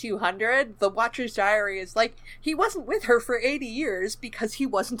barely 200. The Watcher's Diary is like, he wasn't with her for 80 years because he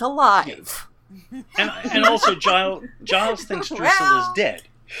wasn't alive. and also Giles thinks Drusilla is dead.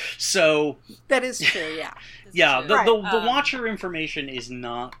 So that is true, yeah. Yeah, the, Right. the Watcher information is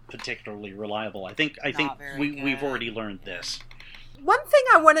not particularly reliable. I think very we've good. already learned this. One thing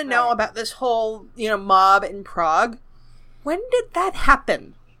I want to know about this whole, mob in Prague, when did that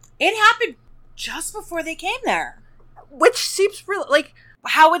happen? It happened just before they came there. Which seems really, like...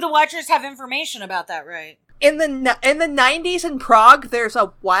 How would the Watchers have information about that, right? In the 90s in Prague, there's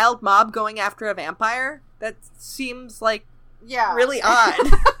a wild mob going after a vampire? That seems, like, really odd.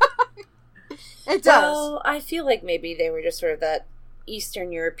 It does. Well, I feel like maybe they were just sort of that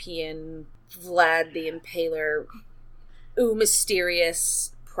Eastern European Vlad the Impaler,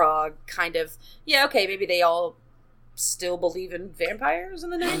 mysterious Prague kind of. Yeah, okay, maybe they all still believe in vampires in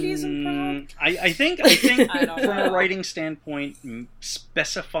the 90s in Prague. I think I don't from a know. writing standpoint,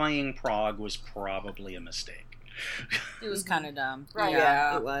 specifying Prague was probably a mistake. It was kind of dumb. Right.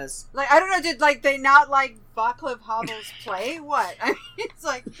 Yeah, it was. Like, I don't know, did, like, they not like Václav Havel's play? What? I mean, it's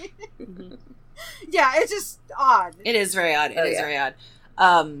like... yeah, it's just odd. It is very odd. It is yeah. very odd.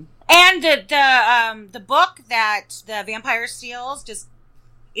 And the book that the vampire steals,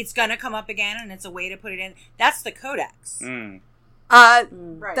 it's gonna come up again, and it's a way to put it in. That's the Codex. Mm.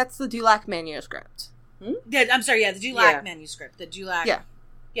 Right. That's the Dulac manuscript. I'm sorry, the Dulac Yeah. manuscript. The Dulac. Yeah.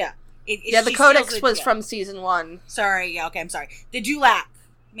 Yeah. The she Codex steals it- was yeah. from season 1. Sorry, yeah, okay, I'm sorry. The Dulac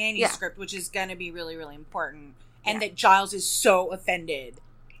manuscript, which is gonna be really, really important, and that Giles is so offended.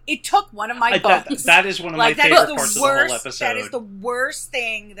 It took one of my books. That is one of Like my that favorite is the parts worst. of the whole episode. That is the worst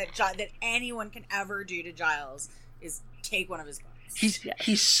thing that anyone can ever do to Giles is take one of his books.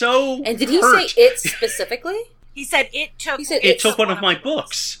 He's so And did he hurt. say it specifically? He said it took. He said It took one of my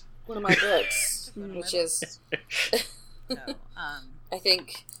books. One of my books, which is, So, I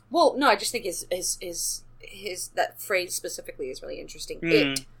think. Well, no, I just think his that phrase specifically is really interesting.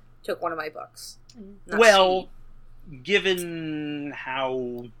 It took one of my books. Not Well, given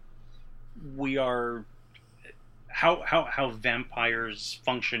how we are, how vampires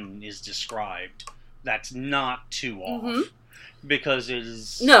function is described, that's not too off. Because it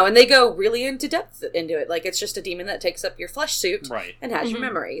is... No, and they go really into depth into it. Like, it's just a demon that takes up your flesh suit Right. and has your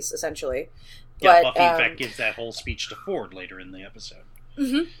memories, essentially. Yeah, But, Buffy, in fact, gives that whole speech to Ford later in the episode.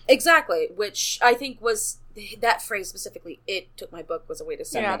 exactly, which I think was, that phrase specifically, it took my book, was a way to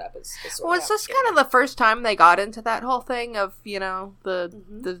sum Yeah. that up. Is sort Well, of it's how just I'm kind of the first time they got into that whole thing of,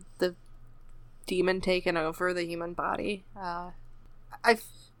 the demon taking over the human body.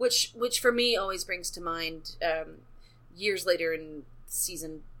 Which for me always brings to mind years later in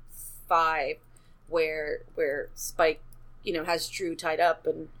season 5 where Spike, has Drew tied up,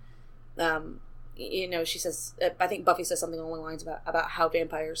 and she says, I think Buffy says something along the lines about how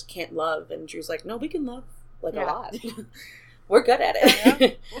vampires can't love, and Drew's like, no, we can love a lot. We're good at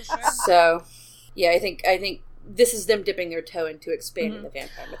it. Yeah, So I think this is them dipping their toe into expanding the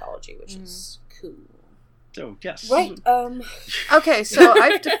vampire mythology, which is cool. So yes, right. Okay, so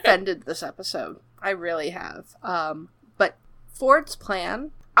I've defended this episode. I really have. But Ford's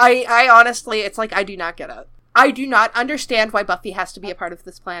plan, I honestly, it's like I do not get it. I do not understand why Buffy has to be a part of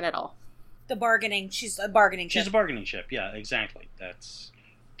this plan at all. The bargaining. She's a bargaining chip. She's a bargaining chip. Yeah, exactly. That's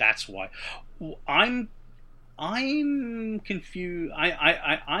why. I'm confused.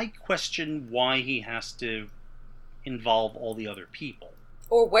 I question why he has to involve all the other people,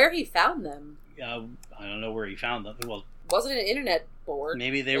 or where he found them. I don't know where he found them. Well, wasn't an internet board.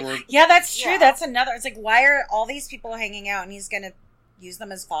 Maybe they were. Yeah, that's true. Yeah. That's another. It's like, why are all these people hanging out and he's going to use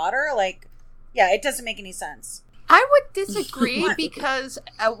them as fodder? Like, yeah, it doesn't make any sense. I would disagree because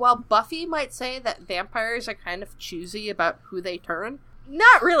while Buffy might say that vampires are kind of choosy about who they turn,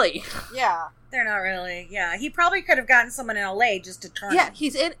 not really. Yeah. They're not really. Yeah, he probably could have gotten someone in LA just to turn him. Yeah,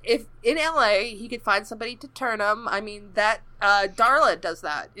 he's in LA, he could find somebody to turn him. I mean, that Darla does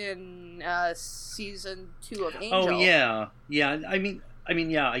that in season 2 of Angel. Oh yeah. I mean,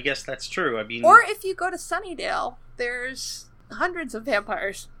 yeah. I guess that's true. I mean, or if you go to Sunnydale, there's hundreds of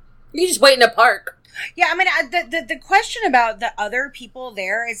vampires. You just wait in a park. Yeah, I mean, the question about the other people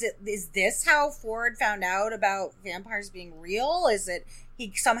there, is this how Ford found out about vampires being real? Is it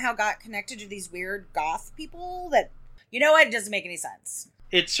he somehow got connected to these weird goth people that, you know what, it doesn't make any sense.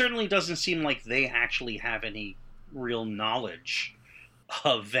 It certainly doesn't seem like they actually have any real knowledge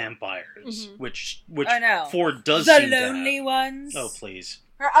of vampires, which I know. Ford does the seem lonely to have. ones. Oh, please.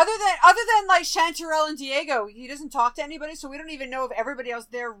 Or other than like Chanterelle and Diego, he doesn't talk to anybody, so we don't even know if everybody else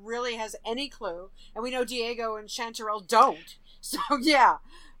there really has any clue. And we know Diego and Chanterelle don't. So yeah,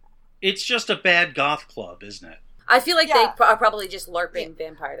 it's just a bad goth club, isn't it? I feel like they are probably just LARPing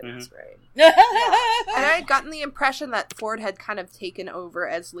Vampire the Masquerade. And I had gotten the impression that Ford had kind of taken over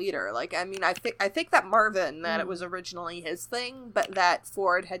as leader. Like, I mean, I think that Marvin, that it was originally his thing, but that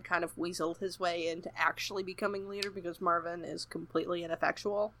Ford had kind of weaseled his way into actually becoming leader because Marvin is completely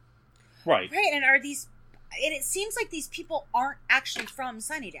ineffectual. Right. Right, and it seems like these people aren't actually from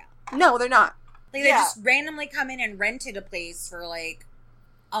Sunnydale. No, they're not. Like, they just randomly come in and rented a place for, like,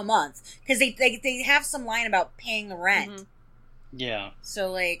 a month. Because they have some line about paying the rent. Yeah.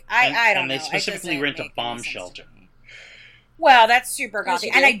 So, like, I don't know. And they specifically rent a bomb shelter. Well, that's super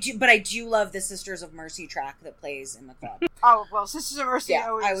gothic. And I do love the Sisters of Mercy track that plays in the club. Oh, well, Sisters of Mercy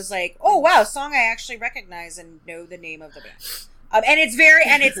always... I was like, oh, wow, song I actually recognize and know the name of the band. And it's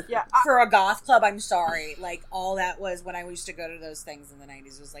for a goth club, I'm sorry. Like, all that was when I used to go to those things in the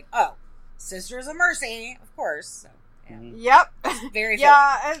 90s was like, oh, Sisters of Mercy, of course. So, yeah. Yep. Very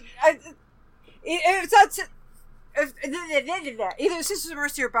either Sisters of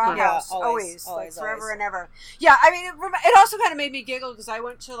Mercy or Bauhaus, always, like forever always. And ever. Yeah, I mean, it also kind of made me giggle because I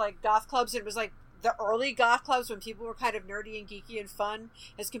went to like goth clubs, and it was like the early goth clubs when people were kind of nerdy and geeky and fun,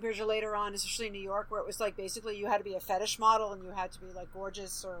 as compared to later on, especially in New York, where it was like basically you had to be a fetish model and you had to be like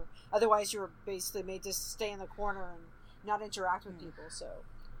gorgeous, or otherwise you were basically made to stay in the corner and not interact with people. So,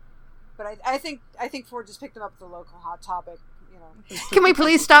 but I think Ford just picked them up at the local Hot Topic. Can we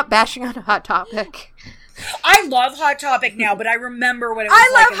please stop bashing on Hot Topic? I love Hot Topic now, but I remember when it was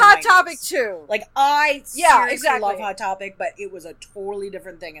I like love Hot Topic too. Like, I seriously love Hot Topic, but it was a totally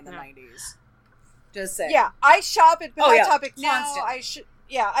different thing in the 90s. Just saying. Yeah, I shop at Hot Topic now. Constant.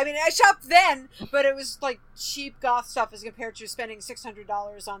 I mean, I shopped then, but it was like cheap goth stuff as compared to spending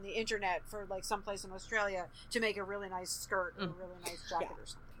 $600 on the internet for like someplace in Australia to make a really nice skirt or a really nice jacket or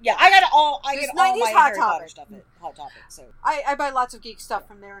something. Yeah, I get all my Harry Potter stuff at Hot Topic. So I buy lots of geek stuff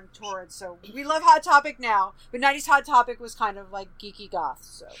from there in Torrid. So we love Hot Topic now, but 90s Hot Topic was kind of like geeky goth.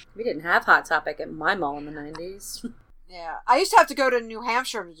 So we didn't have Hot Topic at my mall in the 90s. Yeah, I used to have to go to New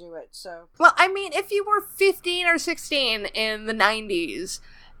Hampshire to do it. So well, I mean, if you were 15 or 16 in the 90s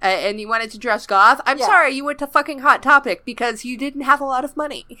and you wanted to dress goth, I'm sorry, you went to fucking Hot Topic because you didn't have a lot of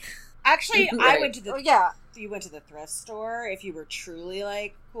money. Actually, Right. I went to the you went to the thrift store if you were truly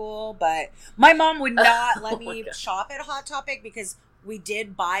like cool, but my mom would not let me shop at Hot Topic because we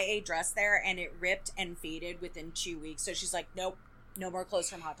did buy a dress there and it ripped and faded within 2 weeks. So she's like, nope, no more clothes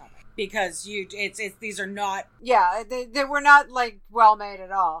from Hot Topic because these are not. Yeah, they were not like well made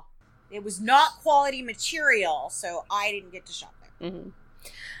at all. It was not quality material, so I didn't get to shop there. Mm-hmm.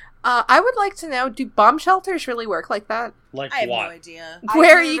 I would like to know, do bomb shelters really work like that? Like I have what? no idea.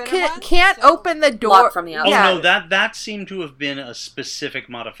 Where I've you never been in one, can't so- open the door Lock from the Oh outside. no, that seemed to have been a specific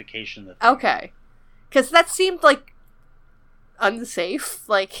modification. That Okay. Because that seemed like unsafe.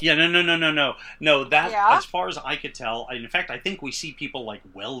 Like, Yeah, no. That, Yeah? as far as I could tell, in fact, I think we see people like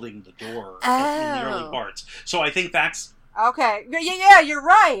welding the door in the early Oh. parts. So I think that's Okay. Yeah, you're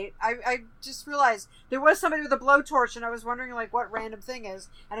right. I just realized there was somebody with a blowtorch, and I was wondering like what random thing is,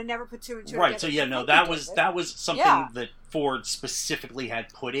 and I never put two and two right. together. So yeah, no, Thank that you, was David. that was something Yeah. that Ford specifically had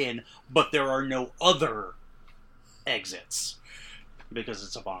put in, but there are no other exits because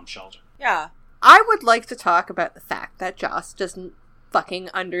it's a bomb shelter. Yeah. I would like to talk about the fact that Joss doesn't fucking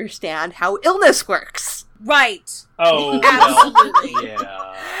understand how illness works. Right. Oh, Absolutely. well, yeah.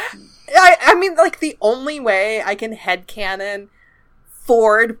 I mean, like, the only way I can headcanon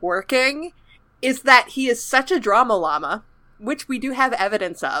Ford working is that he is such a drama llama, which we do have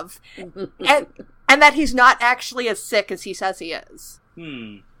evidence of, and that he's not actually as sick as he says he is.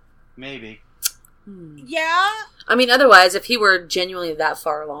 Maybe. Yeah. I mean, otherwise, if he were genuinely that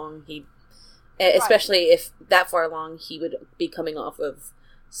far along, especially if that far along, he would be coming off of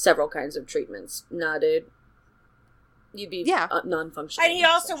several kinds of treatments. Nah, dude. You'd be non-functional. And he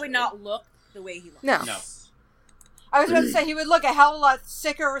also would not look the way he looks. No. I was about to say he would look a hell of a lot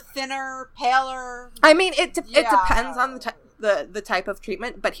sicker, thinner, paler. I mean, it Yeah. depends on the type of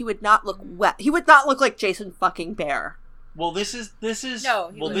treatment, but he would not look wet. He would not look like Jason fucking Bear. Well, this is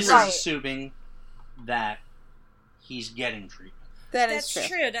No, he well, this wouldn't. is assuming that he's getting treatment That's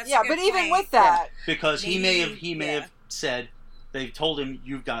true. That's Yeah, a good but even point. with that, because he may Maybe, have said they've told him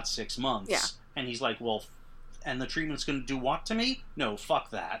you've got 6 months, Yeah. and he's like, well, and the treatment's going to do what to me? No,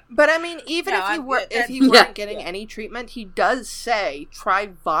 fuck that. But I mean, even No, if he Yeah. weren't getting any treatment, he does say try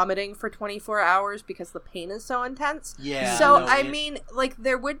vomiting for 24 hours because the pain is so intense. Yeah. So no, I mean, like,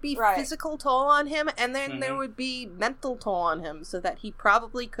 there would be Right. physical toll on him, and then there Mhm. would be mental toll on him, so that he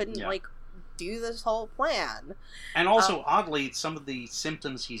probably couldn't Yeah. like do this whole plan. And also, oddly, some of the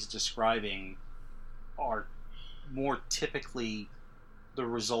symptoms he's describing are more typically the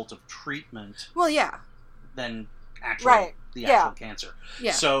result of treatment Well, yeah, than actual Right. the Yeah. actual cancer.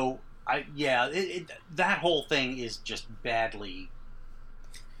 yeah. So that whole thing is just badly.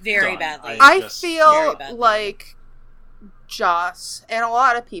 Very done. badly. I just- very feel badly. like Joss and a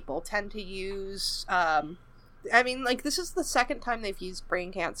lot of people tend to use. I mean, like, this is the second time they've used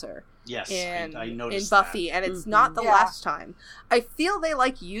brain cancer Yes, in I noticed Buffy, that. and it's not the Yeah. last time. I feel they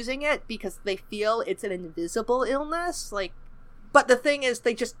like using it because they feel it's an invisible illness, like. But the thing is,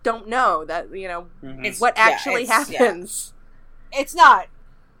 they just don't know that Mhm. It's what actually it's- yeah. happens. it's not.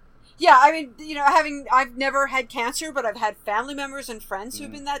 Yeah, I mean, I've never had cancer, but I've had family members and friends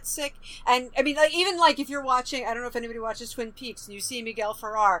who've been that sick. And I mean, like, even like if you're watching, I don't know if anybody watches Twin Peaks, and you see Miguel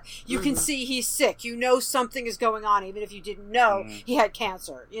Ferrer, you can see he's sick. You know something is going on, even if you didn't know he had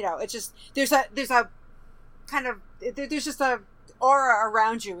cancer. It's just there's a kind of there's just a aura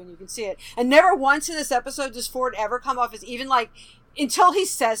around you, and you can see it. And never once in this episode does Ford ever come off as even like until he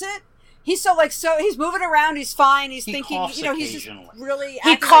says it. He's so he's moving around. He's fine. He's He thinking. coughs He's just occasionally. really. He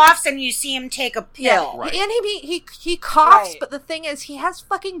acting coughs and you see him take a pill. Right. And he coughs, Right. but the thing is, he has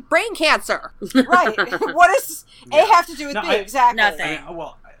fucking brain cancer. Right. What does Yeah. A have to do with No, B? I- Exactly. Nothing. I mean,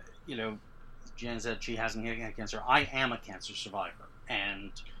 well, Jen said she hasn't had cancer. I am a cancer survivor,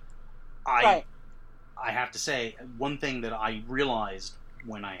 and Right. I have to say, one thing that I realized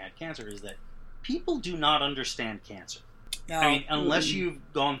when I had cancer is that people do not understand cancer. No. I mean, unless you've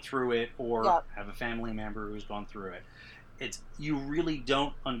gone through it or Yep. have a family member who's gone through it, you really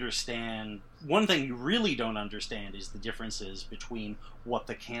don't understand. One thing you really don't understand is the differences between what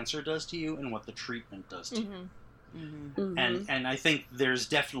the cancer does to you and what the treatment does to you. Mm-hmm. And I think there's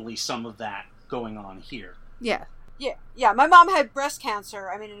definitely some of that going on here. Yeah. Yeah. My mom had breast cancer.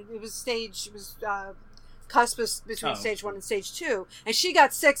 I mean, it was cusp between Oh. stage 1 and stage 2, and she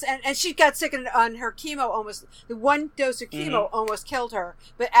got sick, and she got sick on her chemo. Almost the one dose of chemo almost killed her,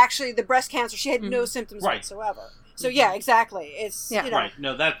 but actually the breast cancer, she had no symptoms Right. whatsoever. So yeah, exactly. It's Yeah. Right.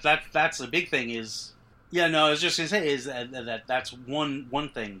 No, that's a big thing. I was just gonna say is that's one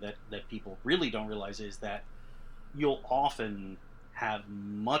thing that people really don't realize is that you'll often have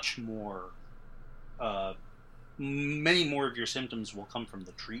much more, many more of your symptoms will come from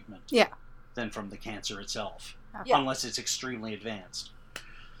the treatment, than from the cancer itself, Yeah. unless it's extremely advanced.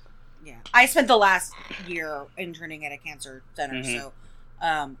 Yeah, I spent the last year interning at a cancer center, so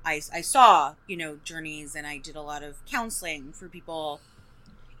I saw journeys, and I did a lot of counseling for people,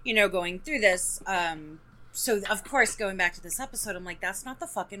 going through this. So of course, going back to this episode, I'm like, that's not the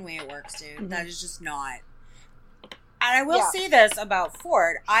fucking way it works, dude. That is just not. And I will say this about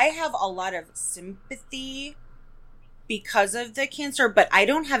Ford. I have a lot of sympathy because of the cancer, but I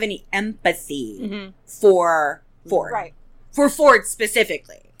don't have any empathy for Ford. Right. For Ford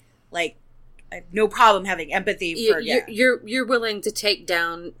specifically. Like, I have no problem having empathy for... You're willing to take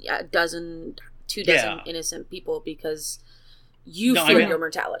down a dozen, 2 dozen innocent people because you feel your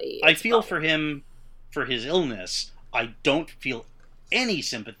mortality. I feel for him for his illness. I don't feel any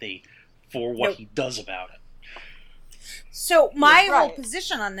sympathy for what he does about it. So my whole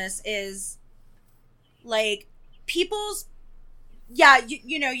position on this is, like, people's,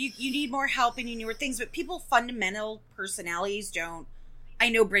 you know, you need more help and you need more things, but people's fundamental personalities don't. I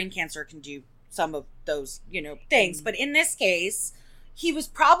know brain cancer can do some of those, you know, things, but in this case, he was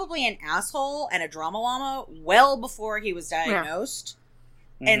probably an asshole and a drama llama well before he was diagnosed.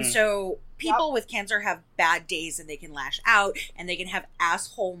 Yeah. And so people with cancer have bad days and they can lash out and they can have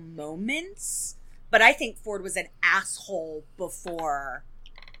asshole moments. But I think Ford was an asshole before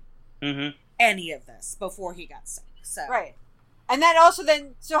any of this, before he got sick. So. Right. And then also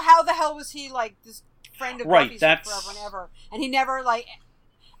so how the hell was he, like, this friend of Buffy's forever and ever? And he never, like,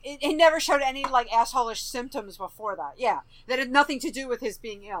 he never showed any, like, asshole-ish symptoms before that. Yeah. That had nothing to do with his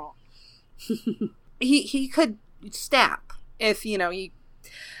being ill. He could snap if, you know,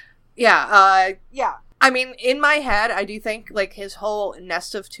 yeah. I mean, in my head, I do think, like, his whole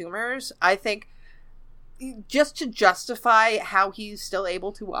nest of tumors, I think, just to justify how he's still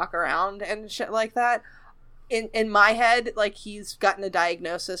able to walk around and shit like that, in my head, like, he's gotten a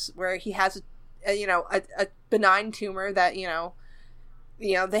diagnosis where he has a benign tumor that, you know,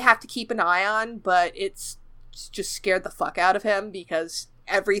 they have to keep an eye on, but it's just scared the fuck out of him because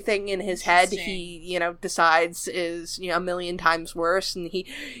everything in his head he, you know, decides is, you know, a million times worse, and he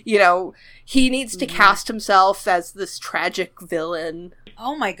needs to cast himself as this tragic villain.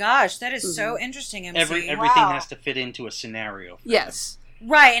 Oh my gosh, that is so interesting, MC. Everything has to fit into a scenario for him.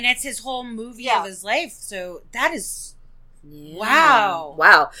 Right, and it's his whole movie of his life, so that is...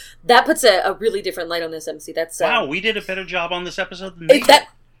 Wow. That puts a really different light on this, MC. That's wow, we did a better job on this episode than they did.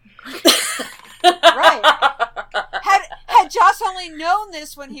 Right. Had Joss only known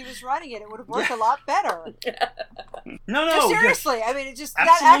this when he was writing it, it would have worked a lot better. No, seriously. I mean, it just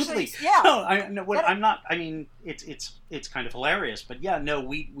absolutely. that actually, I'm not. I mean, it's kind of hilarious, but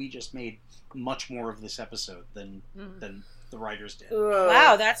we just made much more of this episode than the writers did.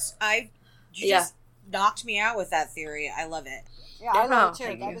 Wow, you just knocked me out with that theory. I love it. Yeah, I love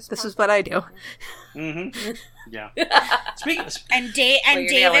it too. This is what I do. Yeah. Speaking of,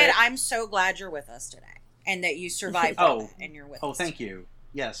 David, I'm so glad you're with us today, and that you survived it, and you're with us. Oh, thank you.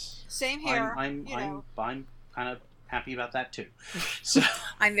 Yes. Same here. I'm kind of happy about that too. So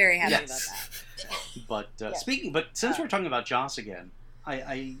I'm very happy about that. But since we're talking about Joss again,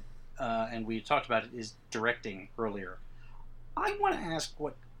 I and we talked about it is directing earlier. I want to ask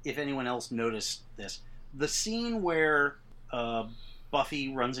if anyone else noticed this. The scene where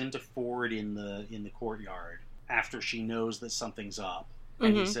Buffy runs into Ford in the courtyard after she knows that something's up,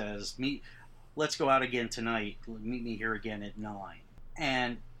 and he says, "Let's go out again tonight. Meet me here again at 9."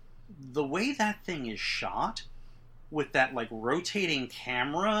 And the way that thing is shot, with that, like, rotating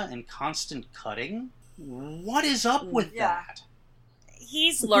camera and constant cutting, what is up with that?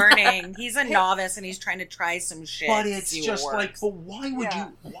 He's learning. He's a novice, and he's trying to try some shit. But it's just like, but why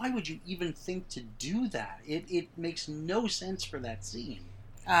would you even think to do that? It makes no sense for that scene.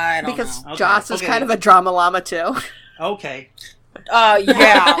 I don't know. Because Joss is kind of a drama llama too. Okay.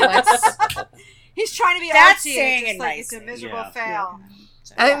 Yeah. He's trying to be That's artsy. saying It's it like it's a miserable fail.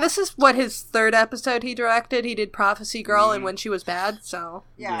 So, I think this is his third episode he directed. He did Prophecy Girl and When She Was Bad. So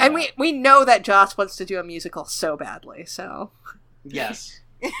and we know that Joss wants to do a musical so badly. So. Yes.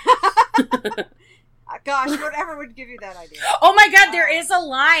 Gosh, whatever would give you that idea? Oh my God, there is a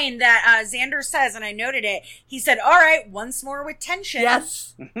line that Xander says, and I noted it. He said, "All right, once more with tension."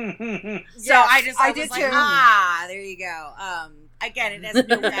 Yes. So I was like, too. There you go. Again, it has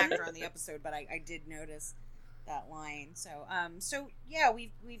no factor on the episode, but I did notice that line. So yeah,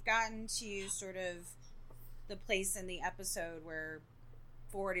 we've gotten to sort of the place in the episode where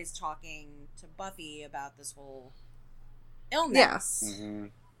Ford is talking to Buffy about this whole illness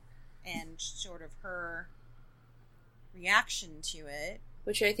and sort of her reaction to it,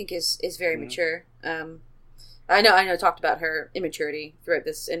 which I think is very mature. I know talked about her immaturity throughout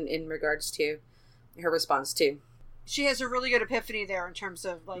this in regards to her response to. She has a really good epiphany there in terms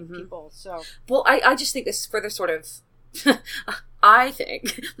of people. So I just think this further sort of I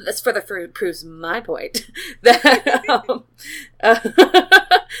think this further proves my point that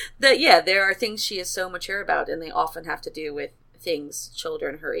that there are things she is so mature about, and they often have to do with things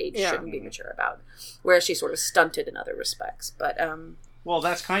children her age shouldn't be mature about, whereas she's sort of stunted in other respects. But well,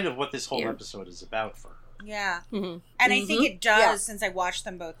 that's kind of what this whole episode is about for her. Yeah. And I think it does, since I watched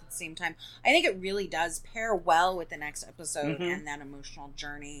them both at the same time, I think it really does pair well with the next episode and that emotional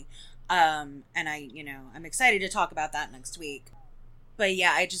journey. And I'm excited to talk about that next week. But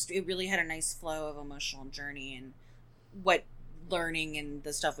yeah, it really had a nice flow of emotional journey and what learning and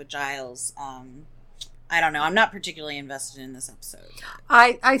the stuff with Giles. I don't know. I'm not particularly invested in this episode.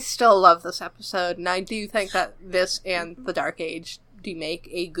 I still love this episode, and I do think that this and The Dark Age do make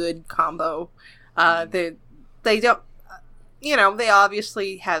a good combo. They don't, they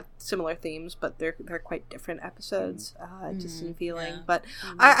obviously have similar themes, but they're quite different episodes, just in feeling. Yeah. But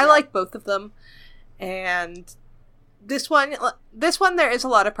I like both of them, and this one there is a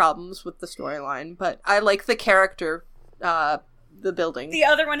lot of problems with the storyline, but I like the character, the building. The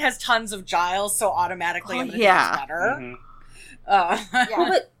other one has tons of Giles, so automatically I'm going to think it's better.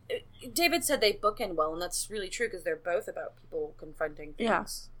 But David said they bookend well, and that's really true because they're both about people confronting things. Yeah.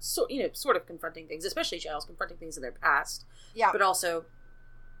 So, sort of confronting things, especially Giles confronting things in their past. Yeah. But also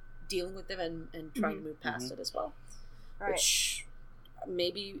dealing with them and trying to move past it as well. Right. Which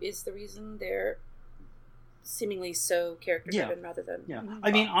maybe is the reason they're seemingly so character-driven rather than... Yeah. I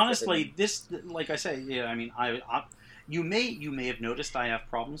mean, honestly, this, like I say, you may have noticed I have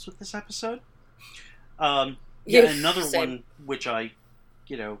problems with this episode. Another one which I,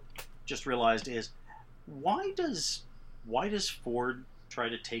 just realized is why does Ford try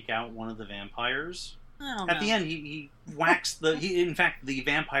to take out one of the vampires? At the end, he whacks in fact, the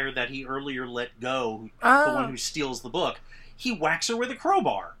vampire that he earlier let go, the one who steals the book, he whacks her with a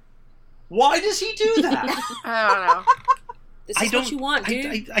crowbar. Why does he do that? I don't know. This is what you want,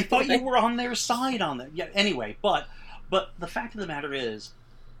 dude. I thought you were on their side on that. Yeah. Anyway, but the fact of the matter is,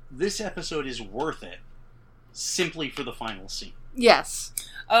 this episode is worth it simply for the final scene. Yes.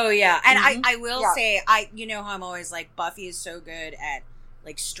 Oh yeah, and I will say, you know how I'm always like, Buffy is so good at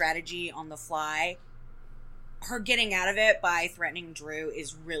like strategy on the fly. Her getting out of it by threatening Drew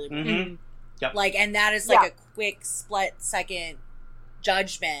is really good. Yep. Like, and that is like a quick split second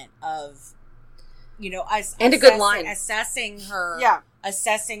judgment of, and a good line, assessing her,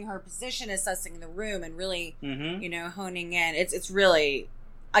 assessing her position, assessing the room, and really, honing in. It's really,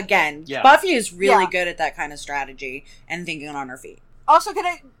 again, Buffy is really good at that kind of strategy and thinking on her feet. Also,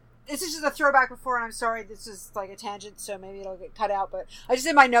 this is just a throwback before, and I'm sorry, this is like a tangent, so maybe it'll get cut out, but I just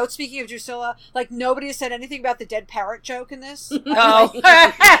in my notes, speaking of Drusilla, like, nobody has said anything about the dead parrot joke in this. Dumb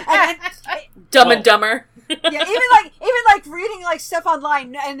and Dumber. Yeah, even like reading like stuff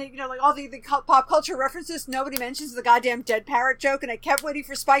online, and like all the pop culture references, nobody mentions the goddamn dead parrot joke, and I kept waiting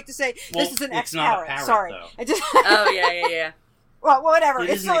for Spike to say, this is an ex-parrot. Sorry. Yeah. Well, whatever.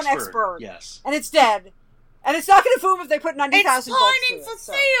 It's still an ex-bird. Yes. And it's dead. And it's not going to boom if they put 90,000 volts to it. It's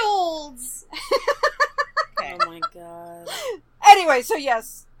pining for fields! Oh my god. Anyway, so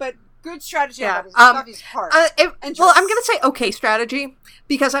yes, but good strategy on Buffy's part. I'm going to say okay strategy,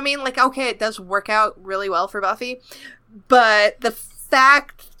 because, it does work out really well for Buffy, but the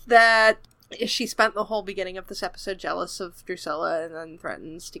fact that she spent the whole beginning of this episode jealous of Drusilla and then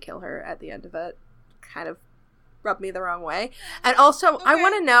threatens to kill her at the end of it kind of rubbed me the wrong way. And also, I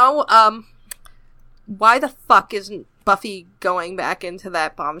want to know, why the fuck isn't Buffy going back into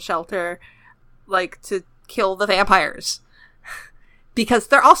that bomb shelter, to kill the vampires? Because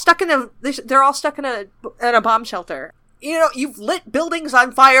they're all stuck in a bomb shelter. You've lit buildings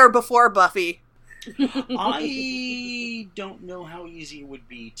on fire before, Buffy. I don't know how easy it would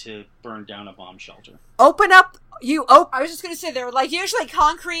be to burn down a bomb shelter. Open up. I was just going to say, they're usually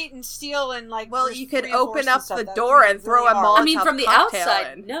concrete and steel and you could open up the door and throw a Molotov from the cocktail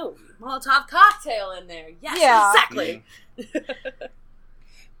outside, in. no. Molotov cocktail in there. Yes, exactly.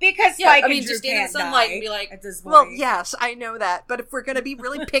 Because Spike and Drew just stand in the sunlight and be like, at this point. Well, yes, I know that. But if we're going to be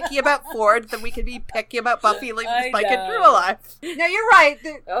really picky about Ford, then we can be picky about Buffy leaving Spike and Drew alive. No, you're right.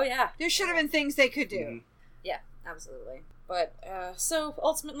 There should have been things they could do. Mm-hmm. Yeah, absolutely. But, so,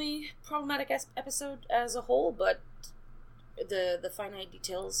 ultimately, problematic episode as a whole, but the finite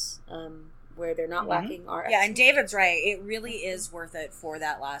details, where they're not lacking are excellent. Yeah, and David's right. It really is worth it for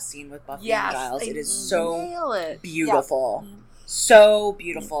that last scene with Buffy and Giles. It is so beautiful. Yeah. So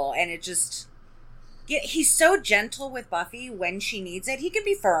beautiful. And it just... he's so gentle with Buffy when she needs it. He can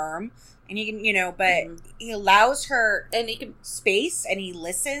be firm, and he can, but he allows her and he can space, and he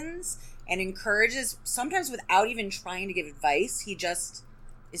listens and encourages, sometimes without even trying to give advice. He just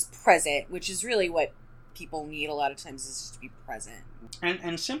is present, which is really what people need a lot of times, is just to be present.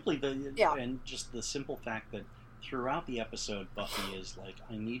 And simply and just the simple fact that throughout the episode, Buffy is like,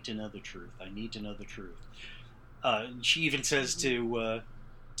 I need to know the truth. I need to know the truth. She even says to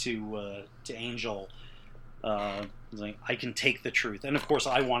Angel, like, I can take the truth. And of course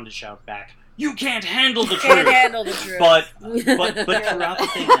I wanted to shout back, you can't handle the truth! Can't handle the truth. But throughout the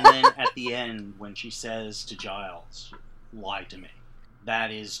thing, and then at the end, when she says to Giles, lie to me,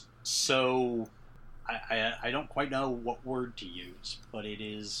 that is so... I don't quite know what word to use, but it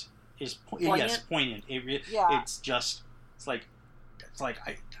is poignant. Yes, poignant. It's just, it's like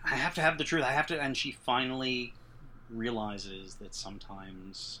I have to have the truth. I have to, and she finally realizes that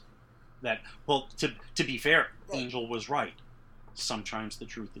sometimes that, well, to be fair, Angel was right. Sometimes the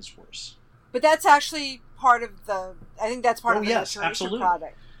truth is worse. But that's actually part of the. I think that's part of the maturation absolutely.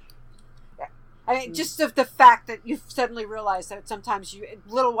 project. Yeah. I mean, just the fact that you suddenly realize that sometimes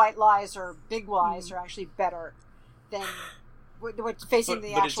little white lies or big lies are actually better than what facing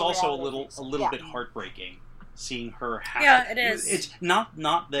the actual. But it's also reality. a little bit heartbreaking seeing her have. Yeah, it is. It's not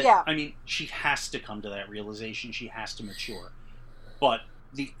that. Yeah. I mean, she has to come to that realization. She has to mature, but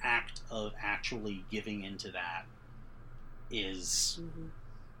the act of actually giving into that is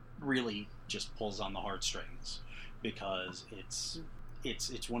really just pulls on the heartstrings, because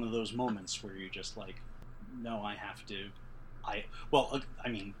it's one of those moments where you're just like, no, I have to. I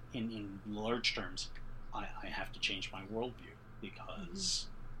mean, in large terms, I have to change my worldview, because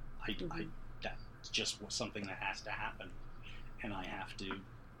that's just something that has to happen, and I have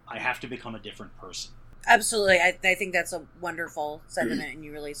to become a different person. Absolutely. I think that's a wonderful sentiment, and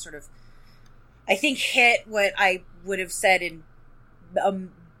you really sort of, I think, hit what I would have said in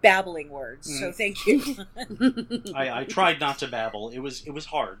babbling words. So thank you. I tried not to babble. It was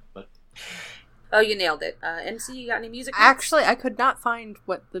hard, but... Oh, you nailed it. MC, you got any music notes? Actually, I could not find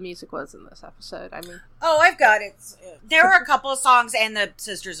what the music was in this episode. I mean... Oh, I've got it. There were a couple of songs and the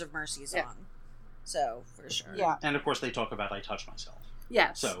Sisters of Mercy song. Yeah. So, for sure. Yeah. And of course they talk about I Touch Myself.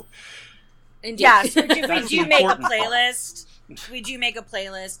 Yes. So... Indeed. Yes, we do make a playlist. We do make a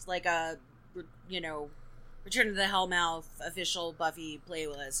playlist, like a, Return to the Hellmouth official Buffy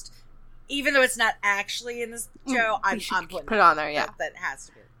playlist. Even though it's not actually in this show, I'm putting it on there, yeah. That has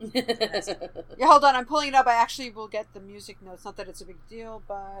to be. Yeah, hold on, I'm pulling it up. I actually will get the music notes. Not that it's a big deal,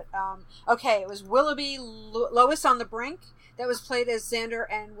 but okay, it was Willoughby Lois on the Brink. That was played as Xander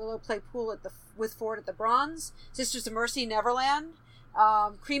and Willow play pool with Ford at the Bronze. Sisters of Mercy, Neverland.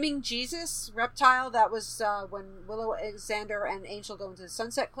 Creaming Jesus, Reptile. That was when Willow, Xander, and Angel go into the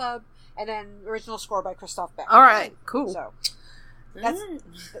Sunset Club. And then original score by Christoph Beck. All right, cool. So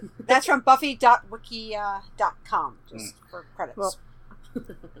that's from Buffy.wiki.com, just for credits. Well,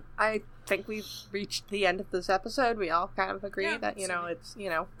 I think we've reached the end of this episode. We all kind of agree that, it's,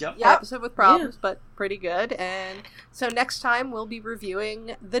 an episode with problems, but pretty good. And so next time we'll be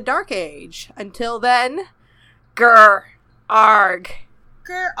reviewing The Dark Age. Until then, grr, arg.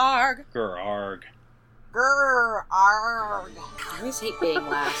 Grr, arg. Grr, arg. Grr, arg. I always hate being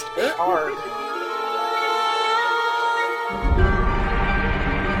last. Grr, arg.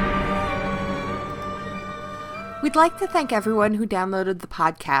 We'd like to thank everyone who downloaded the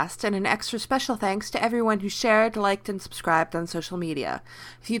podcast, and an extra special thanks to everyone who shared, liked, and subscribed on social media.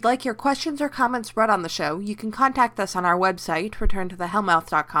 If you'd like your questions or comments read on the show, you can contact us on our website,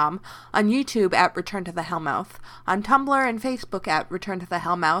 returntothehellmouth.com, on YouTube at Return to the Hellmouth, on Tumblr and Facebook at Return to the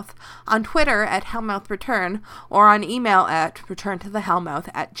Hellmouth, on Twitter at HellmouthReturn, or on email at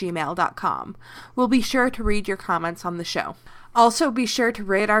returntothehellmouth@gmail.com. We'll be sure to read your comments on the show. Also, be sure to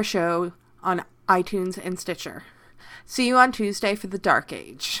rate our show on iTunes and Stitcher. See you on Tuesday for The Dark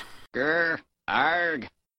Age. Grr, arg.